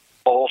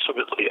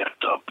 ultimately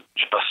end up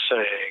just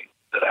saying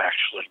that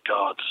actually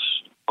God's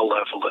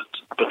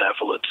malevolent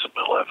benevolence and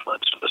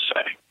malevolence are the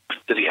same,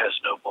 that he has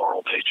no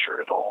moral nature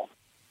at all.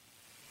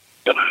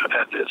 And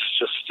it's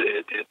just,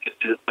 at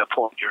that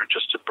point, you're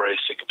just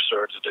embracing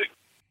absurdity.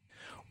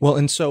 Well,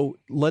 and so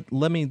let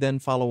me then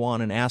follow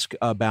on and ask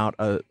about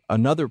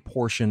another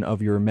portion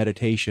of your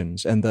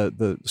meditations, and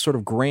the sort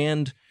of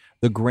grand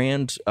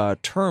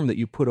term that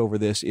you put over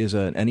this is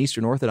an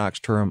Eastern Orthodox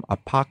term,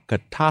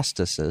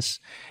 apokatastasis,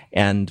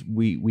 and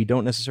we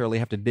don't necessarily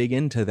have to dig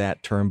into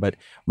that term, but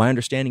my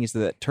understanding is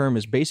that term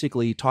is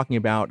basically talking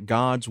about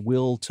God's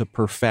will to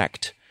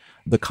perfect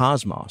the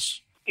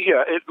cosmos.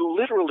 Yeah, it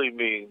literally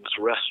means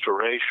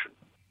restoration.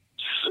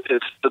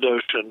 It's the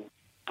notion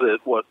that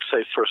what,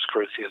 say, 1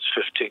 Corinthians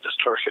 15 is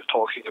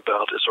talking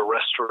about is a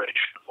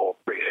restoration of all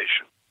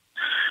creation,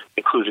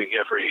 including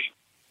every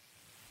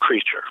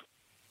creature.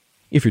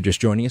 If you're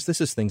just joining us, this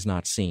is Things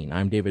Not Seen.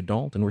 I'm David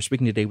Dault, and we're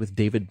speaking today with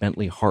David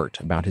Bentley Hart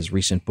about his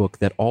recent book,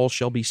 That All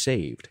Shall Be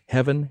Saved,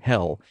 Heaven,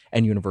 Hell,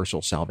 and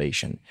Universal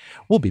Salvation.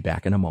 We'll be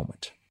back in a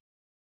moment.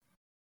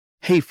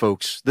 Hey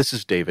folks, this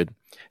is David.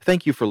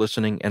 Thank you for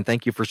listening, and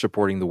thank you for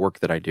supporting the work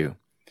that I do.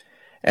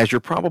 As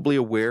you're probably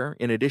aware,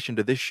 in addition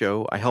to this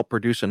show, I help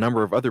produce a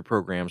number of other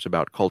programs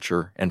about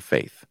culture and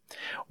faith.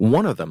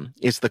 One of them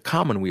is the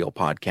Commonweal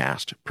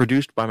podcast,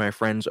 produced by my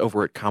friends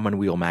over at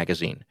Commonweal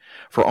Magazine.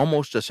 For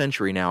almost a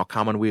century now,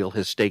 Commonweal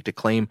has staked a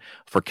claim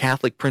for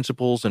Catholic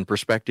principles and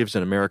perspectives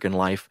in American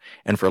life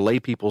and for lay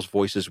people's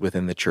voices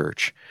within the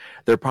church.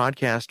 Their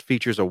podcast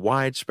features a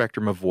wide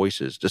spectrum of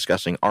voices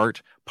discussing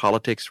art,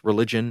 politics,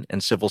 religion,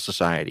 and civil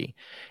society.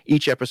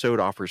 Each episode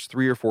offers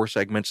 3 or 4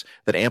 segments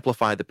that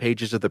amplify the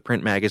pages of the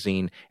print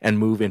magazine and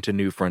move into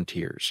new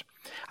frontiers.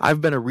 I've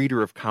been a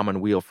reader of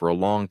Commonweal for a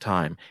long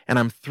time, and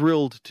I'm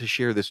thrilled to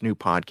share this new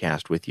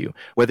podcast with you,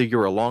 whether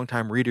you're a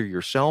longtime reader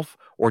yourself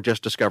or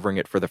just discovering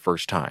it for the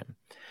first time.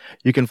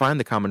 You can find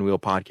the Commonweal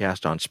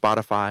podcast on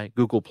Spotify,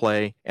 Google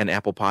Play, and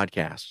Apple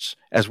Podcasts,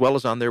 as well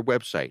as on their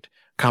website,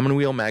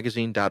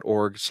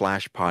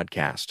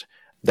 commonwealmagazine.org/podcast.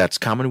 That's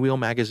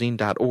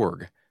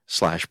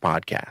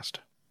commonwealmagazine.org/podcast.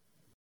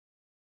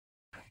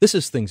 This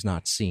is Things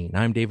Not Seen.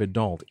 I'm David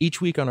Dault. Each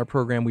week on our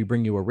program, we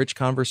bring you a rich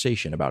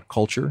conversation about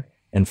culture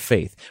and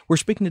faith. We're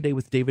speaking today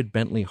with David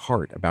Bentley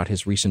Hart about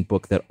his recent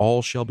book, That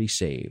All Shall Be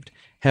Saved,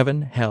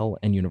 Heaven, Hell,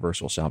 and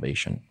Universal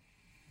Salvation.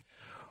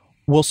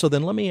 Well, so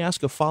then let me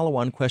ask a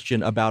follow-on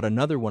question about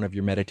another one of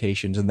your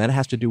meditations, and that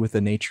has to do with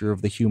the nature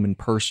of the human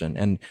person.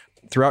 And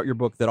throughout your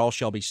book, That All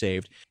Shall Be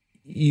Saved,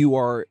 you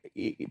are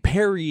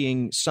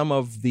parrying some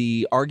of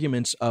the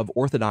arguments of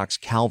Orthodox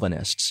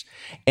Calvinists,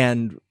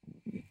 and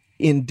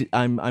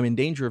I'm in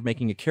danger of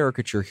making a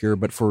caricature here,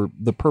 but for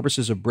the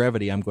purposes of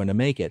brevity, I'm going to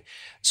make it.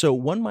 So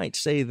one might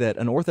say that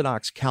an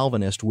Orthodox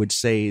Calvinist would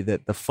say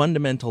that the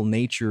fundamental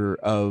nature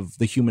of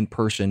the human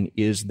person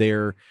is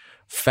their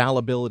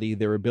fallibility,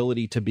 their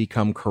ability to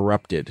become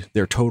corrupted,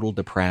 their total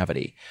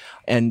depravity.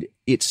 And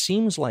it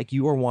seems like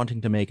you are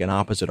wanting to make an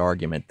opposite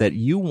argument, that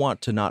you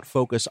want to not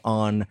focus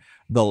on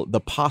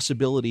the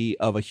possibility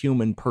of a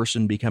human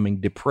person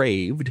becoming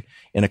depraved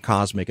in a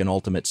cosmic and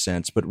ultimate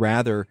sense, but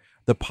rather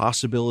the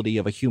possibility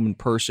of a human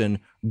person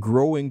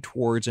growing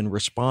towards and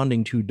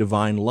responding to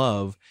divine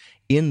love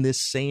in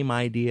this same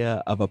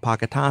idea of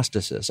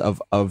apokatastasis,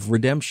 of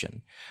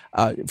redemption.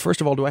 First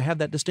of all, do I have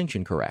that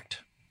distinction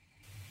correct?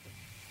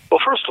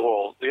 Well, first of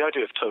all, the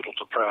idea of total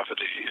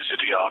depravity is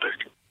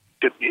idiotic.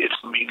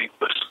 It's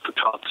meaningless, the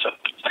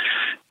concept.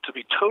 To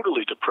be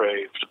totally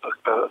depraved,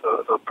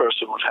 a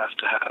person would have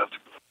to have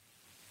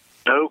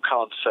no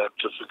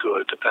concept of the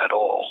good at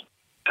all,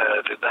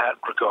 and in that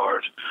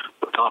regard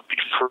would not be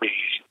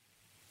free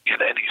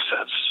in any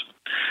sense.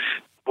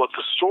 What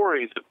the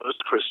story that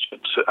most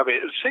Christians,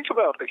 think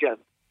about, again,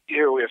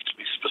 here we have to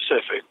be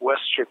specific.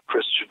 Western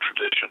Christian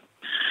tradition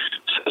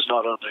says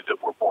not only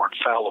that we're born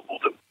fallible,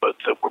 but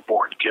that we're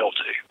born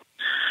guilty.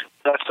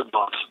 That's a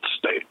nonsense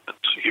statement.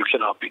 You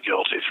cannot be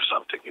guilty for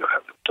something you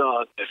haven't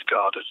done. If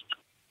God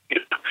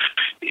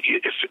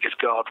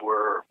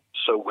were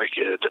so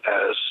wicked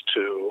as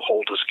to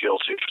hold us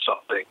guilty for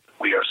something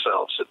we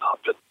ourselves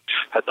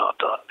had not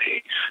done,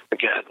 he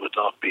again would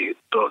not be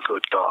the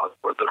good God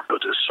or the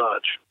good as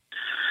such.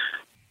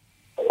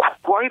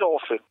 Quite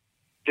often,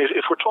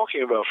 if we're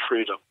talking about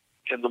freedom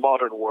in the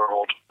modern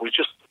world, we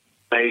just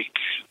make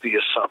the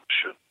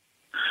assumption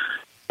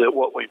that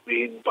what we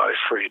mean by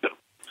freedom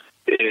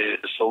is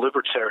the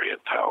libertarian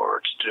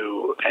power to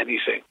do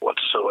anything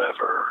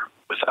whatsoever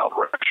without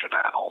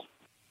rationale,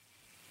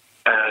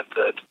 and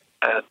that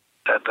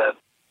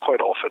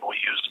quite often we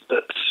use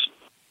this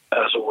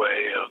as a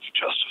way of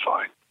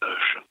justifying the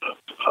notion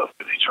of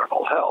an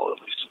eternal hell, at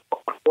least in the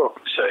modern world.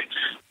 We say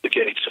the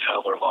gates of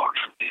hell are locked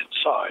from the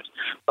inside.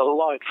 A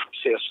line from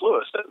C.S.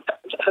 Lewis, and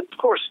of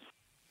course,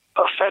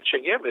 a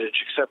fetching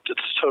image, except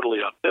it's totally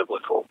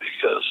unbiblical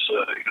because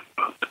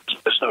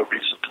there's no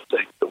reason to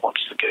think that once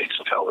the gates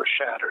of hell are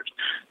shattered,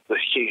 the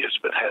key has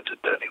been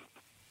handed anyway.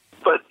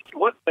 But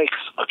what makes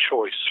a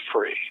choice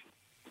free?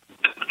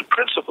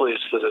 Principally,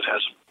 it's that it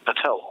has a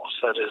telos,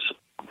 that is,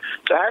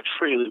 to act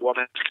freely, one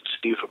has to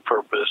conceive a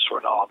purpose or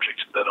an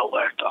object and then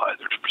elect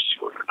either to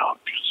pursue it or not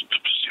to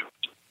pursue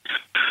it.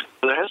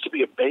 there has to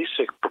be a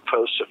basic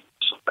purposiveness,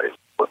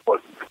 what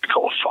we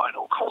call a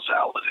final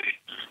causality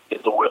in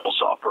the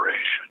will's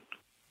operation.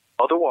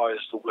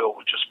 Otherwise, the will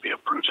would just be a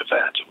brute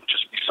event. It would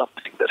just be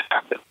something that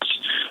happens,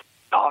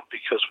 not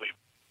because we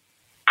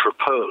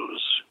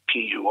propose,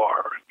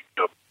 P-U-R,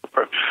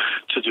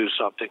 to do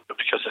something, but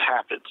because it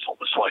happens,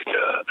 almost like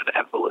an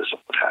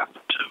embolism would happen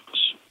to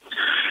us.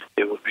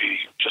 It would be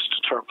just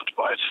determined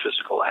by its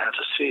physical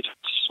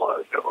antecedents,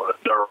 like a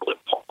neural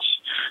impulse.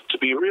 To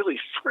be really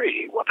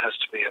free, one has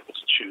to be able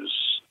to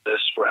choose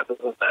this rather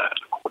than that,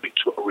 according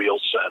to a real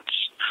sense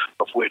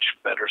of which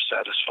better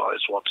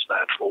satisfies one's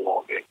natural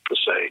longing for,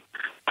 say,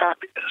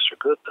 happiness or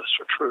goodness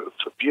or truth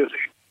or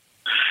beauty.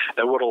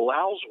 And what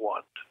allows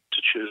one to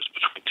choose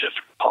between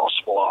different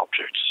possible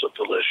objects of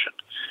volition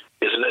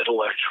is an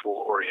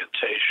intellectual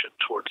orientation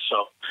towards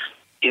some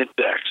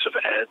index of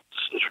ends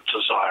that are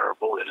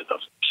desirable in and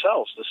of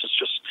themselves. This is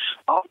just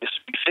obvious.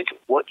 You think of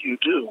what you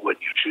do when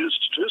you choose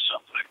to do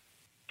something.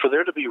 For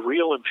there to be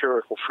real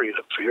empirical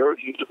freedom, for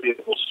you to be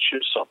able to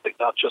choose something,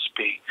 not just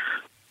be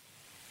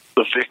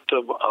the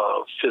victim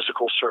of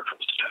physical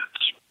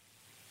circumstance,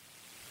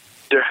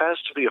 there has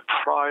to be a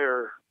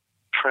prior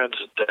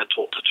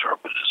transcendental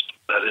determinism.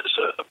 That is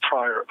a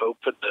prior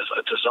openness,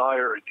 a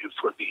desire in you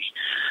for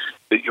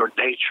that your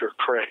nature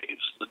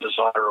craves, the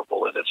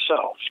desirable in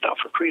itself. Now,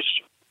 for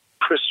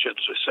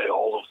Christians, we say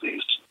all of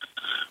these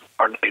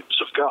are names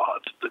of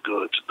God, the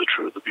good, the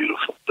true, the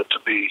beautiful. But to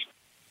be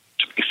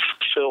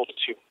fulfilled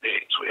as human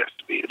beings, we have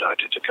to be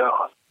united to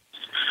God.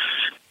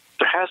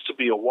 There has to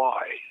be a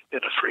why in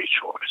a free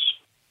choice.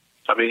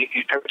 I mean,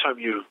 every time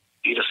you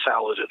eat a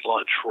salad at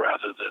lunch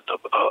rather than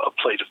a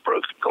plate of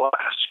broken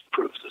glass, you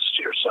prove this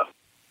to yourself.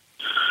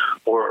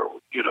 Or,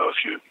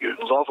 if you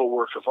love a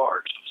work of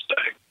art,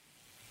 say,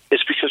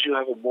 it's because you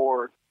have a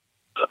more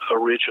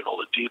original,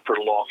 a deeper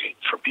longing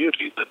for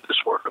beauty that this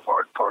work of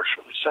art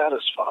partially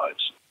satisfies.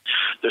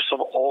 There's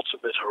some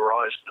ultimate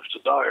horizon of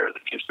desire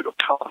that gives you a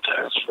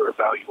context for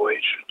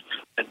evaluation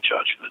and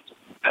judgment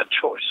and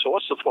choice. So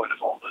what's the point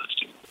of all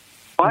this?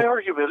 My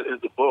argument in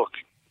the book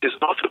is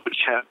not that we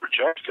can't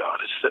reject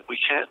God, it's that we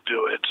can't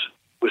do it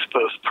with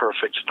both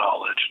perfect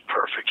knowledge and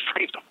perfect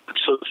freedom. And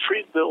so the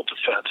free will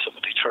defense of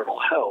an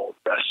eternal hell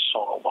rests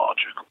on a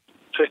logical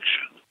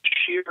fiction.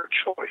 Sheer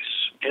choice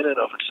in and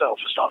of itself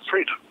is not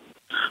freedom.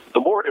 The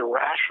more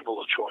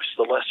irrational a choice,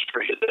 the less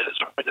free it is.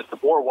 Right? And the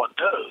more one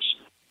knows,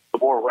 the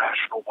more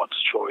rational one's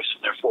choice,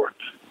 and therefore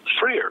the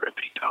freer it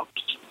becomes.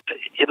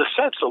 In a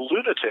sense, a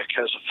lunatic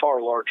has a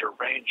far larger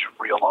range of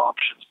real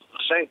options than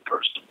the sane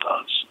person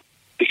does,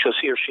 because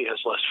he or she has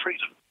less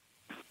freedom.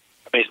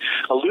 I mean,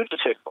 a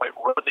lunatic might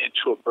run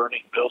into a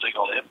burning building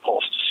on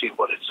impulse to see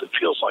what it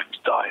feels like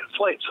to die in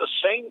flames. A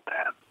sane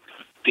man,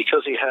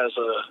 because he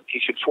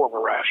can form a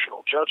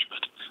rational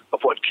judgment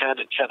of what can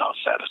and cannot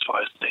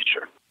satisfy his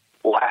nature,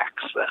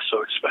 lacks that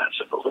so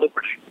expansive a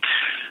liberty.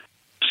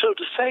 So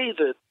to say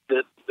that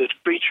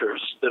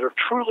creatures that are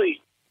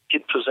truly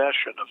in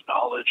possession of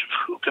knowledge of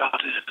who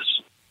God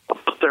is, of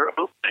what their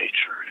own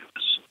nature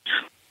is,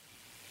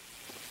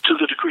 to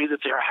the degree that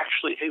they're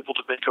actually able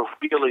to make a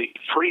really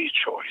free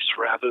choice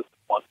rather than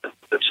one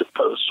that's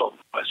imposed on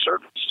them by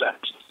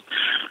circumstances,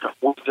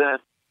 then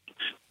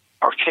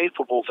are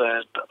capable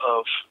then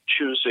of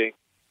choosing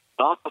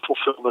not the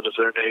fulfillment of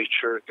their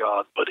nature,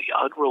 God, but the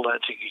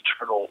unrelenting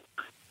eternal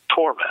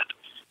torment,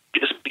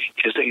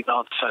 is a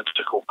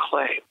nonsensical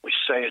claim. We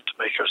say it to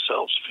make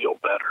ourselves feel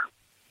better.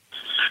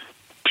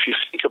 If you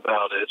think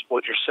about it,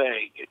 what you're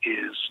saying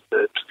is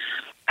that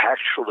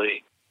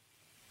actually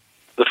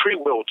the free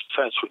will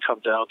defense would come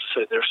down to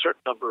say there are a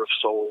certain number of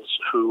souls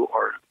who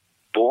are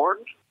born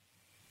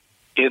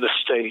in a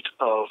state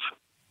of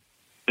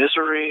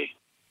misery,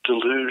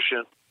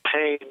 delusion,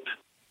 pain,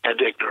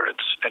 and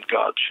ignorance, and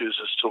God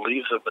chooses to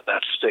leave them in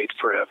that state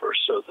forever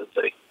so that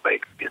they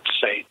make the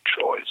insane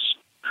choice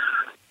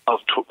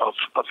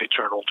of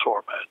eternal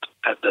torment,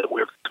 and that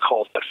we're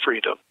called that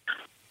freedom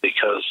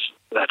because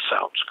that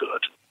sounds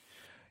good.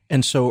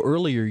 And so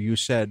earlier you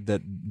said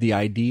that the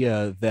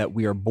idea that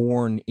we are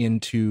born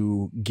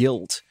into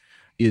guilt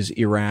is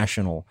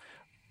irrational.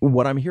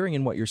 What I'm hearing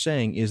in what you're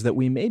saying is that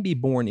we may be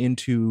born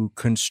into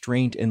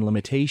constraint and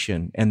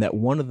limitation, and that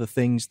one of the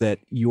things that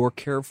your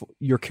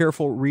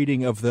careful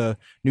reading of the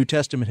New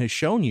Testament has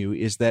shown you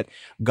is that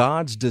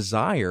God's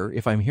desire,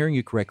 if I'm hearing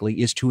you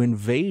correctly, is to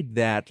invade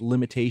that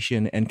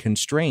limitation and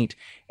constraint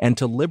and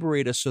to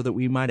liberate us so that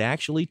we might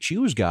actually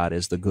choose God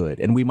as the good,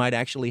 and we might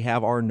actually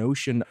have our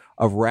notion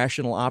of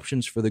rational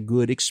options for the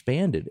good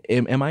expanded.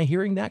 Am I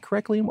hearing that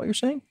correctly in what you're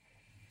saying?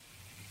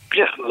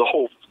 Yeah,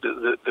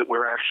 that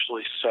we're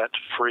actually set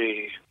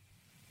free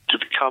to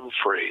become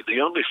free. The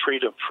only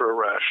freedom for a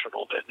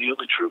rational man, the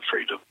only true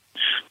freedom,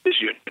 is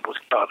union with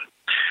God.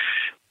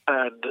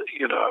 And,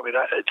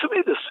 to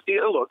me,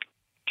 look,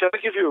 can I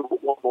give you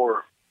one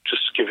more,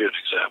 just to give you an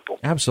example?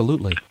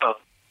 Absolutely.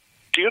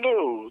 Do you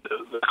know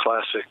the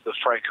classic, the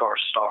Frank R.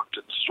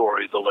 Stockton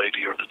story, The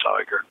Lady or the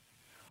Tiger?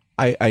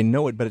 I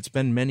know it, but it's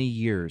been many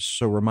years,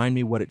 so remind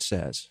me what it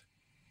says.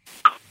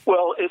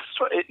 Well,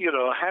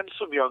 A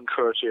handsome young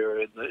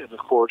courtier in the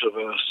court of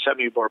a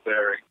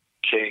semi-barbaric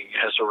king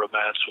has a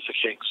romance with the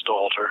king's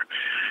daughter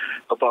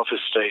above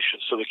his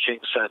station, so the king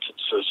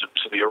sentences him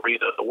to the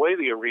arena. The way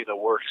the arena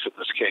works in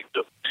this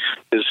kingdom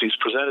is he's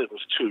presented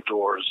with two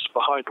doors.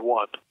 Behind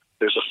one,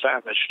 there's a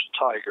famished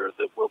tiger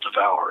that will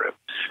devour him.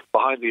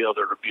 Behind the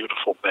other, a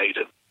beautiful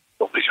maiden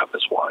will become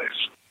his wife.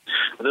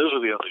 And those are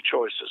the only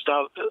choices.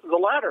 Now,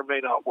 the latter may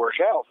not work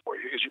out for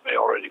you because you may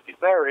already be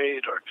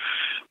married or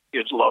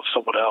you'd love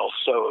someone else.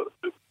 So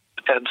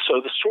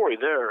the story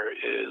there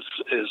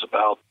is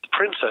about the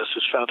princess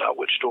who's found out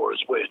which door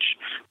is which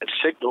and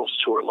signals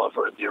to her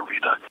lover in the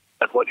arena.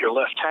 And what you're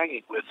left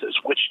hanging with is,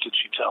 which did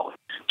she tell him?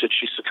 Did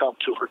she succumb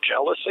to her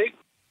jealousy,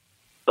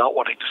 not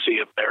wanting to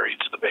see him married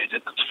to the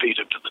maiden and feed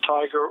him to the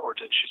tiger, or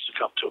did she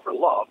succumb to her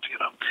love?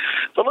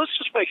 But let's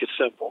just make it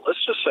simple.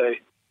 Let's just say,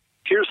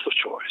 here's the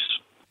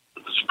choice.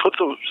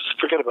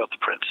 Forget about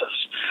the princess.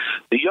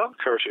 The young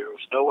courtier,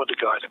 with no one to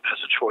guide him, has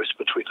a choice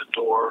between a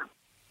door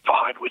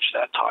behind which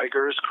that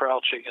tiger is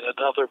crouching and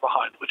another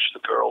behind which the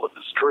girl of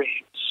his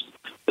dreams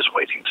is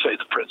waiting, say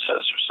the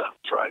princess herself,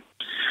 right?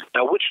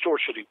 Now, which door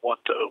should he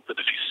want to open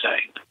if he's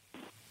sane?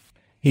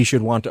 He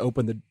should want to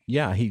open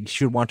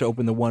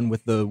the one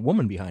with the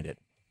woman behind it.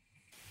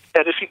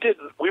 And if he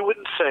didn't, we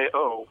wouldn't say,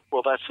 oh,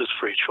 well, that's his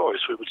free choice.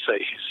 We would say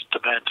he's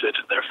demented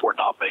and therefore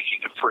not making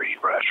a free,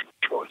 rational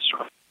choice,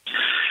 right?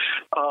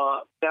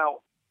 Now,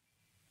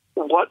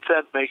 what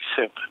then makes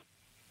him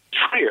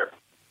freer?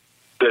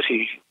 That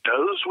he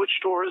knows which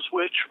door is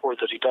which, or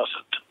that he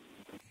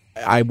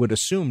doesn't? I would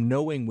assume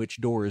knowing which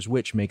door is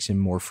which makes him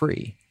more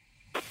free.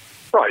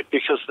 Right,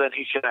 because then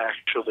he can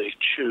actually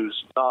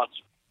choose not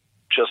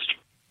just,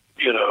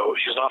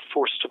 he's not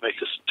forced to make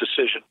a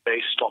decision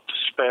based on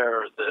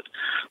despair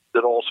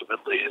that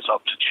ultimately is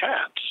up to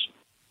chance.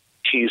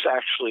 He's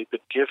actually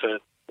been given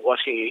what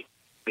he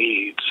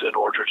needs in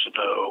order to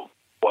know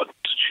what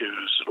to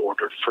choose in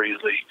order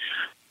freely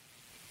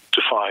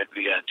to find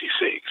the end he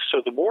seeks.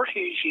 So the more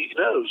he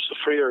knows, the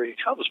freer he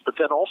becomes, but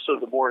then also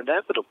the more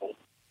inevitable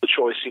the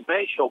choice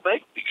he'll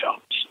make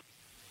becomes.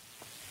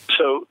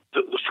 So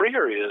the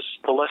freer he is,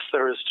 the less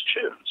there is to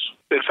choose.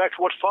 In fact,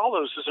 what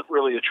follows isn't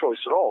really a choice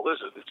at all, is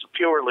it? It's a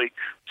purely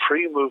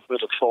free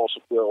movement of thought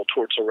and will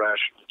towards a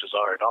rationally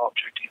desired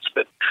object. He's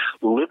been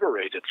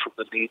liberated from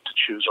the need to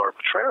choose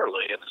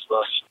arbitrarily and has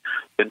thus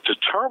been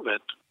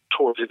determined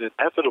toward an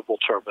inevitable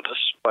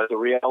terminus by the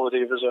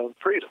reality of his own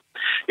freedom.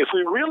 If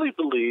we really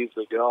believe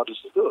that God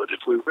is good,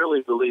 if we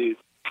really believe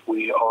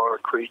we are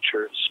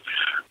creatures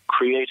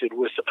created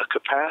with a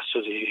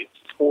capacity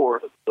for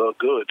the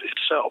good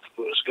itself,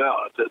 who is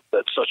God,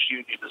 that such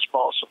union is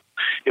possible,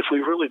 if we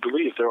really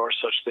believe there are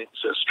such things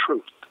as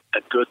truth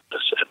and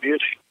goodness and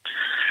beauty,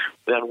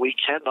 then we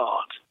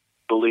cannot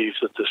believe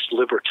that this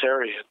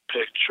libertarian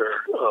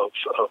picture of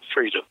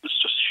freedom, this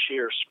just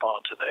sheer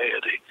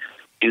spontaneity,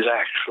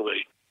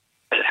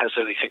 has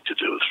anything to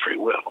do with free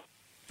will.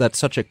 That's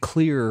such a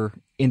clear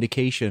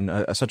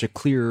indication, such a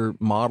clear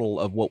model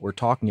of what we're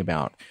talking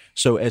about.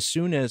 So as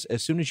soon as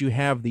you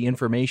have the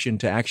information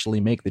to actually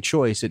make the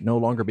choice, it no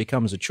longer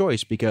becomes a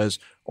choice because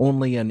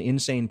only an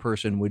insane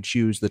person would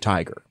choose the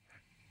tiger.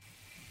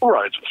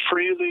 Right.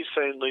 Freely,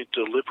 sanely,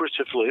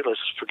 deliberatively, let's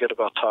forget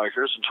about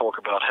tigers and talk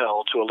about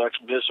hell, to elect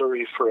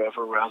misery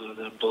forever rather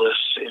than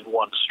bliss in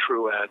one's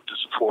true end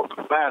is a form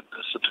of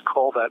madness, and to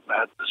call that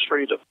madness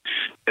freedom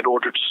in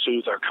order to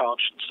soothe our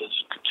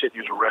consciences and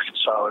continue to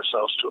reconcile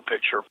ourselves to a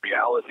picture of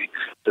reality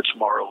that's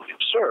morally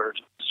absurd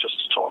is just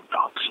to talk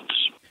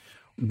nonsense.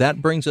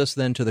 That brings us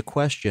then to the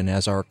question,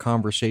 as our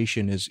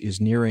conversation is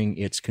nearing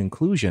its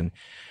conclusion,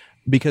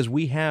 because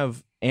we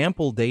have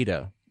ample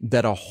data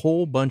that a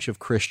whole bunch of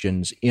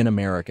Christians in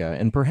America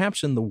and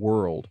perhaps in the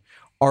world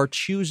are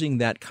choosing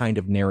that kind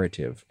of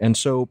narrative. And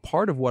so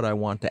part of what I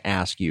want to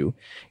ask you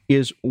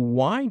is,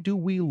 why do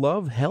we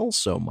love hell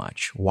so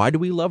much? Why do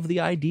we love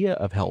the idea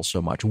of hell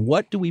so much?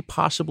 What do we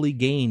possibly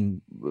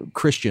gain,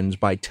 Christians,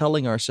 by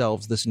telling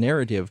ourselves this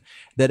narrative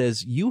that,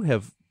 as you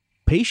have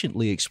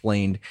patiently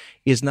explained,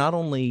 is not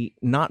only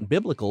not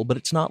biblical, but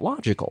it's not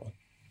logical?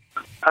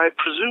 I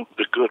presume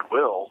the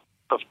goodwill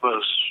of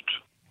most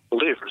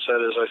believers.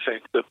 That is, I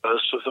think that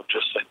most of them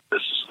just think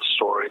this is the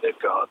story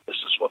they've got, this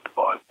is what the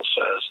Bible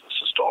says,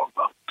 this is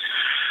dogma.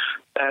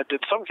 And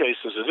in some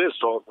cases it is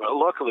dogma.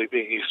 Luckily,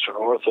 being Eastern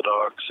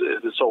Orthodox,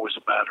 it's always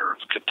a matter of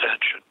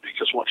contention,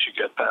 because once you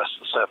get past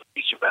the 7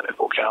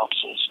 ecumenical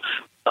councils,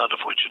 none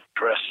of which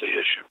address the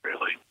issue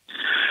really,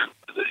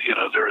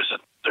 there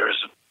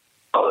isn't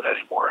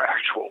any more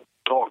actual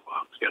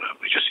dogma.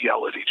 We just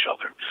yell at each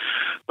other.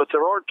 But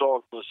there are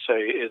dogmas,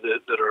 say,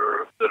 that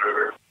are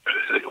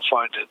you'll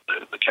find in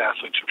the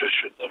Catholic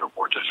tradition that are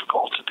more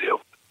difficult to deal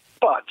with.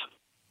 But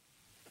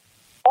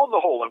on the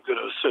whole, I'm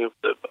going to assume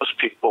that most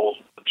people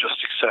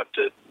just accept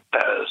it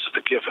as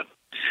a given.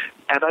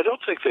 And I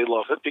don't think they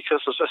love it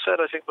because, as I said,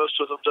 I think most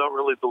of them don't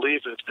really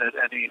believe it at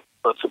any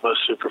but the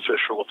most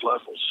superficial of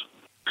levels.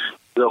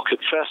 They'll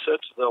confess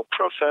it, they'll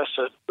profess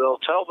it,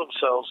 they'll tell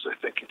themselves they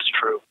think it's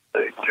true.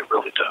 They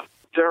really don't.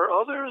 there are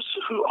others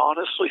who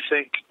honestly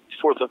think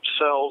for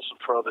themselves and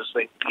for others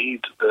they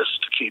need this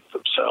to keep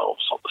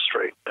themselves on the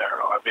straight and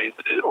narrow. I mean,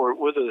 or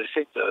whether they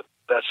think that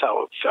that's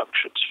how it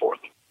functions for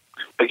them.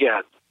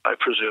 Again, I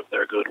presume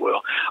their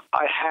goodwill.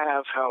 I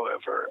have,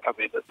 however,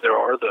 there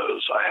are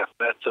those, I have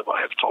met them,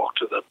 I have talked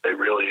to them, they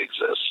really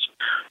exist,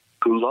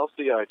 who love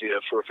the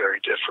idea for a very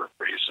different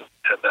reason,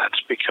 and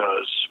that's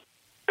because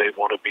they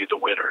want to be the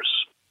winners.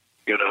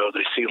 You know,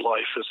 they see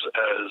life as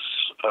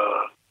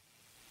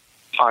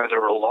either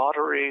a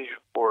lottery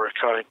or a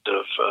kind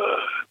of,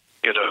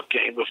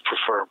 game of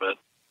preferment.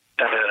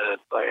 And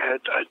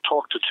I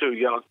talked to two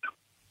young,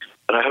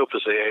 and I hope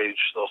as they age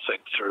they'll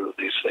think through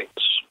these things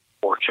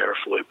more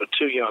carefully, but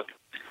two young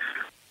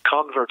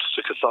converts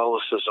to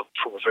Catholicism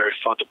from a very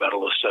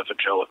fundamentalist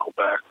evangelical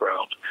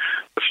background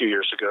a few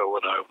years ago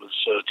when I was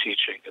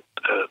teaching at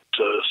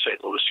St.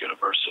 Louis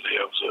University.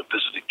 I was a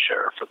visiting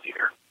chair for the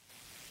year.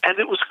 And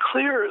it was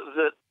clear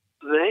that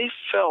they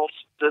felt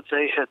that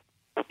they had,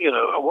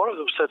 one of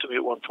them said to me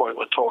at one point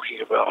when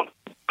talking about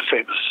a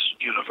famous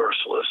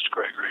universalist,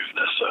 Gregory of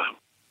Nyssa,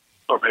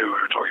 or maybe we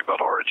were talking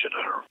about Origen,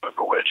 I don't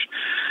remember which,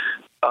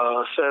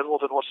 said,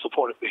 well, then what's the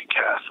point of being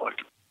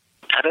Catholic?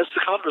 And as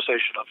the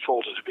conversation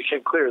unfolded, it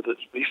became clear that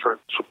for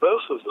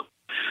both of them,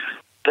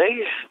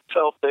 they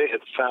felt they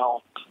had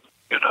found,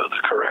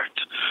 the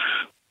correct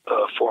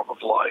form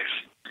of life,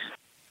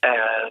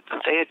 and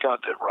that they had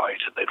gotten it right,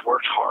 and they'd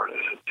worked hard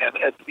at it.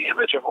 And the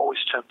image I'm always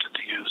tempted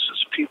to use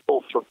is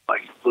people from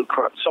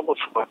someone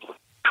from a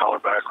blue-collar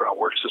background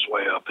works his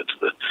way up into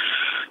the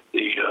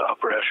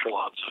upper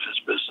echelons of his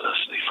business,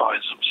 and he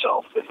finds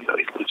himself, he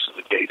lives in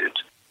the gated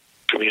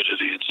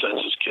community and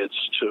sends his kids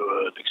to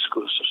an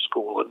exclusive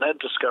school, and then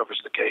discovers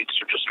the gates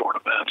are just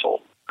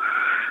ornamental.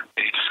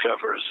 He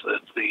discovers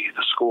that the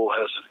school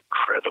has an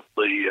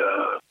incredibly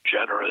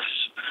generous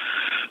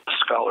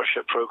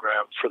scholarship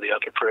program for the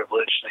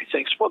underprivileged, and he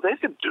thinks, well, they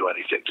didn't do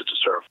anything to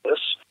deserve this.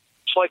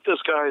 It's like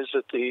those guys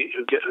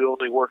who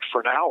only worked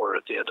for an hour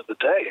at the end of the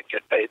day and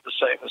get paid the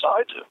same as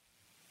I do.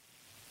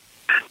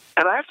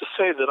 And I have to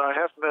say that I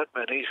have met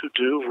many who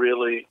do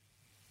really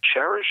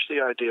cherish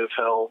the idea of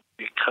hell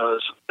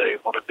because they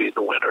want to be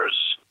the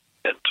winners,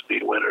 and to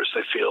be winners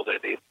they feel there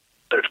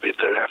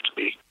have to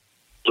be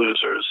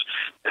losers,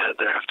 and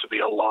there have to be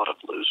a lot of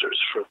losers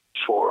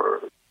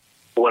for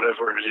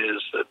whatever it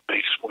is that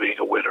makes being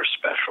a winner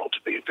special,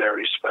 to be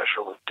very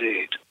special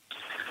indeed.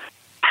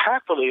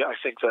 Happily, I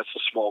think that's a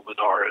small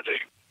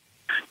minority,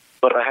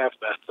 but I have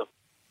met them.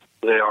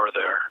 They are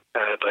there,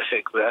 and I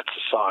think that's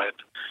a sign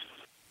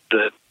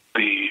that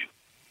the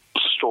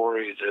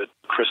story that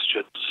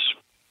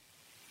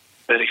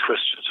many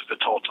Christians have been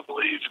taught to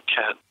believe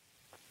can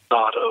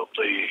not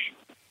only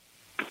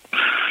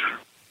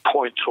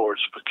point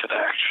towards, but can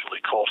actually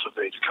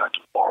cultivate a kind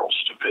of moral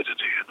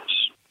stupidity in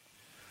us.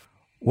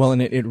 Well,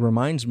 and it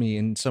reminds me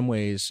in some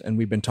ways, and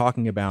we've been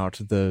talking about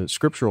the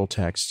scriptural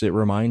texts, it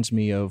reminds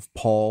me of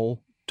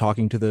Paul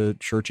talking to the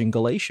church in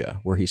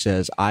Galatia, where he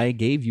says, I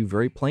gave you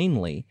very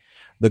plainly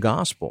the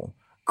gospel.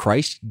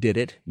 Christ did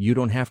it. You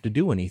don't have to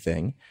do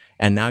anything.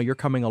 And now you're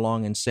coming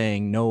along and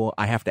saying, no,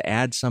 I have to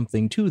add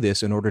something to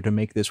this in order to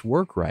make this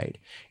work right.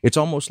 It's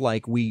almost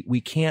like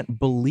we can't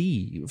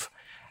believe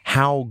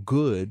how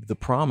good the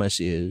promise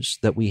is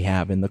that we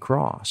have in the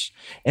cross.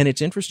 And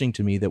it's interesting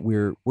to me that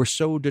we're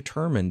so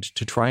determined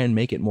to try and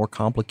make it more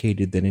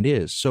complicated than it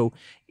is. So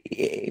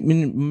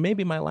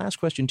maybe my last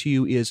question to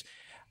you is,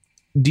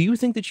 do you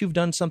think that you've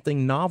done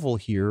something novel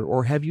here,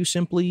 or have you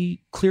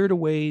simply cleared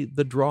away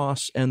the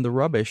dross and the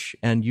rubbish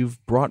and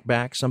you've brought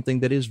back something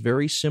that is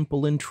very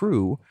simple and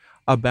true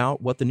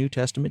about what the New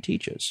Testament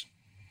teaches?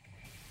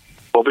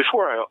 Well,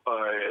 before I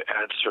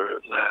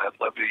answer that,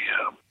 let me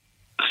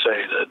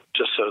say that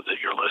just so that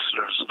your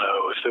listeners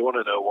know, if they want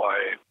to know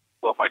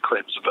what my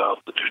claims about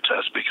the New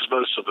Testament, because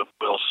most of them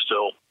will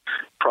still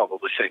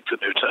probably think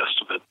the New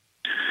Testament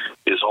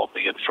is on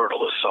the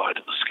infernalist side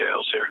of the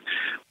scales here,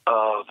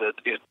 that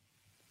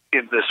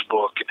in this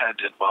book and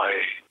in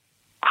my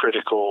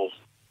critical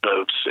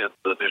notes in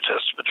the New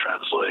Testament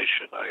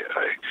translation,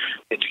 I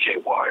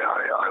indicate why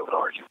I would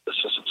argue this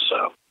isn't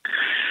so.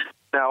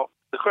 Now,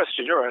 the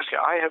question you're asking,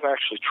 I have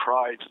actually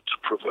tried to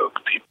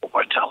provoke people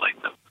by telling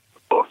them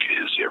the book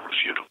is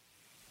irrefutable.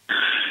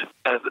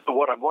 And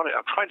what I'm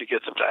trying to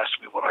get them to ask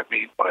me what I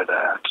mean by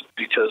that,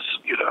 because,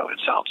 it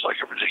sounds like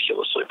a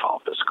ridiculously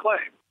pompous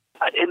claim.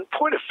 In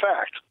point of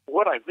fact,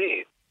 what I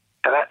mean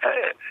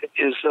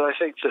is that I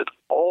think that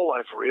all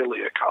I've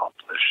really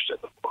accomplished in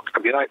the book,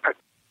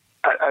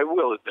 I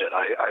will admit,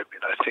 I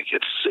think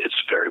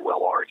it's very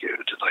well argued,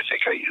 and I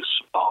think I use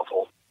some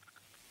novel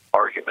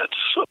arguments,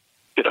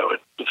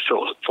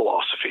 in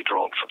philosophy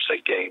drawn from,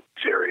 say, game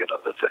theory and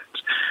other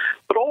things.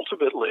 But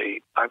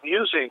ultimately, I'm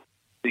using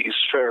these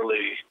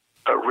fairly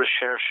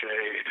recherche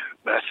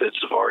methods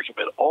of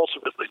argument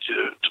ultimately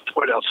to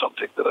point out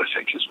something that I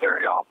think is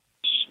very obvious.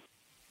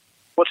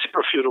 What's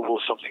irrefutable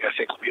is something I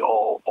think we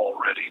all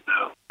already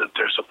know, that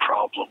there's a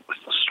problem with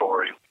the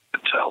story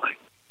we've been telling.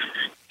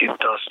 It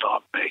does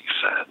not make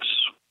sense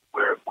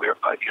where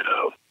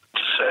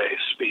to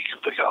speak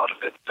of the God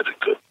of infinite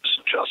goodness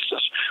and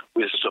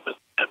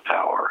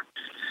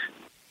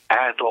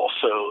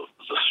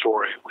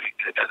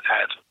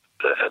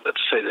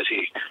that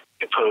he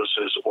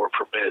imposes or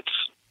permits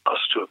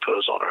us to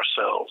impose on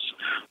ourselves,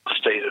 a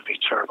state of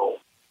eternal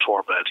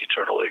torment,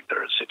 eternal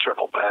ignorance,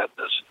 eternal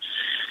madness.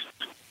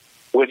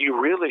 When you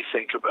really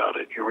think about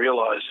it, you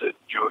realize that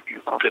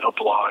you've been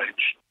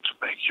obliged to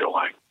make your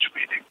language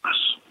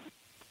meaningless.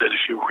 That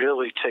if you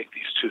really take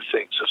these two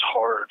things as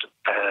hard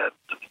and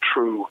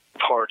true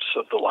parts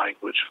of the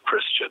language of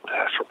Christian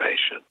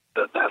affirmation,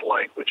 then that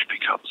language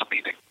becomes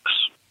meaningless.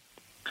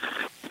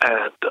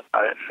 And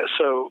I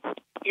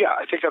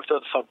think I've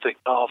done something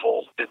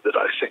novel in that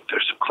I think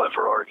there's some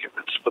clever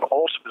arguments, but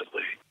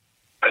ultimately,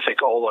 I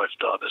think all I've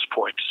done is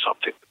point to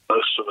something that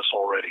most of us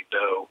already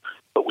know,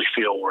 but we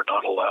feel we're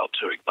not allowed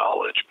to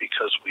acknowledge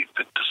because we've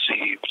been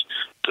deceived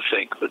to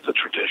think that the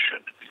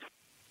tradition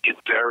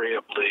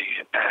invariably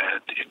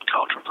and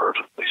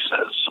incontrovertibly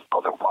says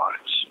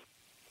otherwise.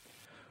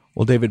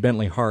 Well, David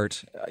Bentley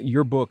Hart,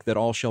 your book, That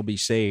All Shall Be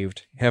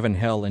Saved, Heaven,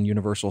 Hell, and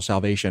Universal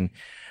Salvation,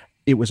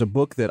 it was a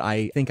book that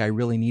I think I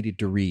really needed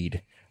to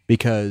read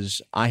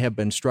because I have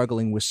been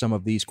struggling with some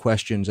of these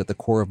questions at the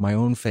core of my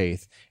own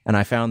faith, and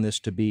I found this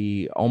to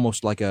be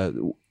almost like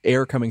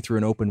air coming through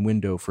an open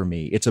window for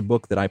me. It's a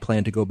book that I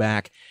plan to go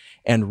back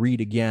and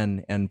read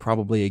again and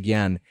probably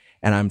again,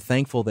 and I'm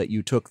thankful that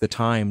you took the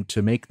time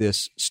to make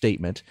this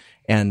statement,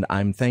 and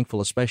I'm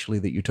thankful especially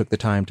that you took the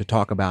time to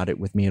talk about it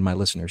with me and my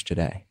listeners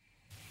today.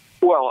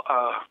 Well,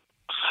 I'm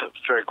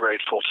very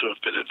grateful to have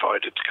been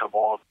invited to come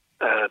on.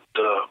 And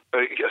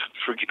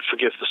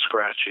forgive the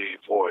scratchy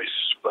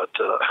voice, but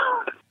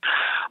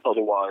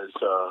otherwise,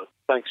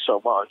 thanks so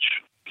much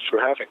for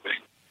having me.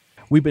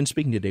 We've been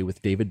speaking today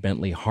with David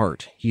Bentley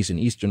Hart. He's an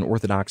Eastern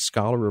Orthodox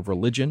scholar of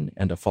religion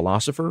and a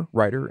philosopher,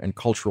 writer, and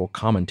cultural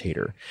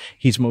commentator.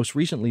 He's most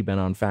recently been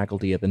on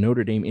faculty at the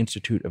Notre Dame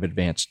Institute of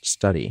Advanced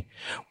Study.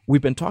 We've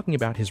been talking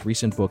about his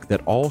recent book,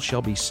 That All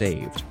Shall Be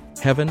Saved,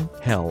 Heaven,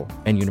 Hell,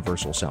 and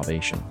Universal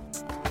Salvation.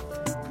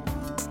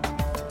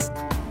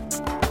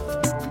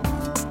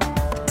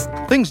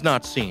 Things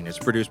Not Seen is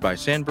produced by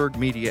Sandberg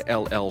Media,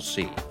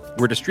 LLC.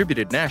 We're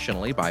distributed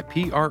nationally by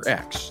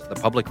PRX, the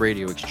Public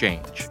Radio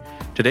Exchange.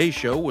 Today's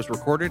show was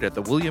recorded at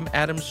the William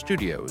Adams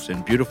Studios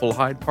in beautiful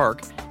Hyde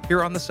Park,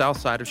 here on the south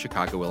side of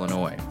Chicago,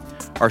 Illinois.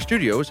 Our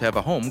studios have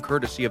a home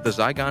courtesy of the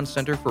Zygon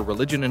Center for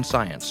Religion and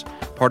Science,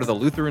 part of the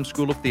Lutheran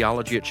School of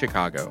Theology at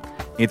Chicago.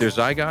 Neither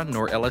Zygon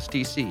nor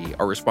LSTC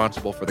are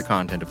responsible for the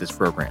content of this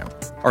program.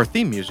 Our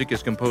theme music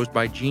is composed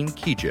by Gene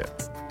Kija.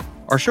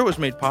 Our show is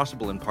made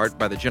possible in part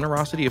by the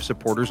generosity of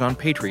supporters on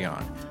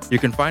Patreon. You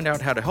can find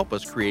out how to help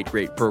us create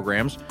great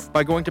programs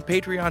by going to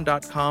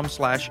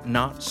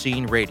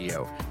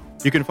patreon.com/NotSeenRadio.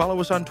 You can follow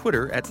us on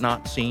Twitter at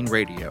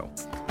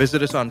NotSeenRadio.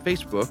 Visit us on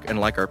Facebook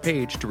and like our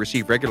page to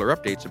receive regular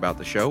updates about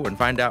the show and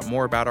find out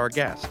more about our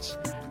guests.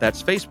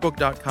 That's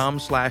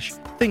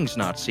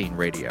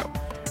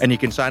facebook.com/ThingsNotSeenRadio. And you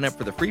can sign up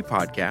for the free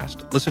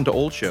podcast, listen to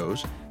old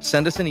shows,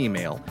 send us an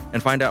email,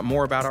 and find out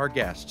more about our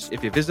guests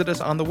if you visit us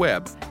on the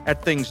web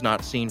at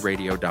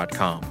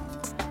ThingsNotSeenRadio.com.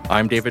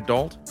 I'm David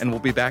Dalt, and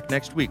we'll be back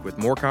next week with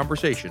more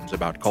conversations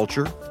about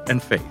culture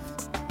and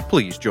faith.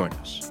 Please join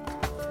us.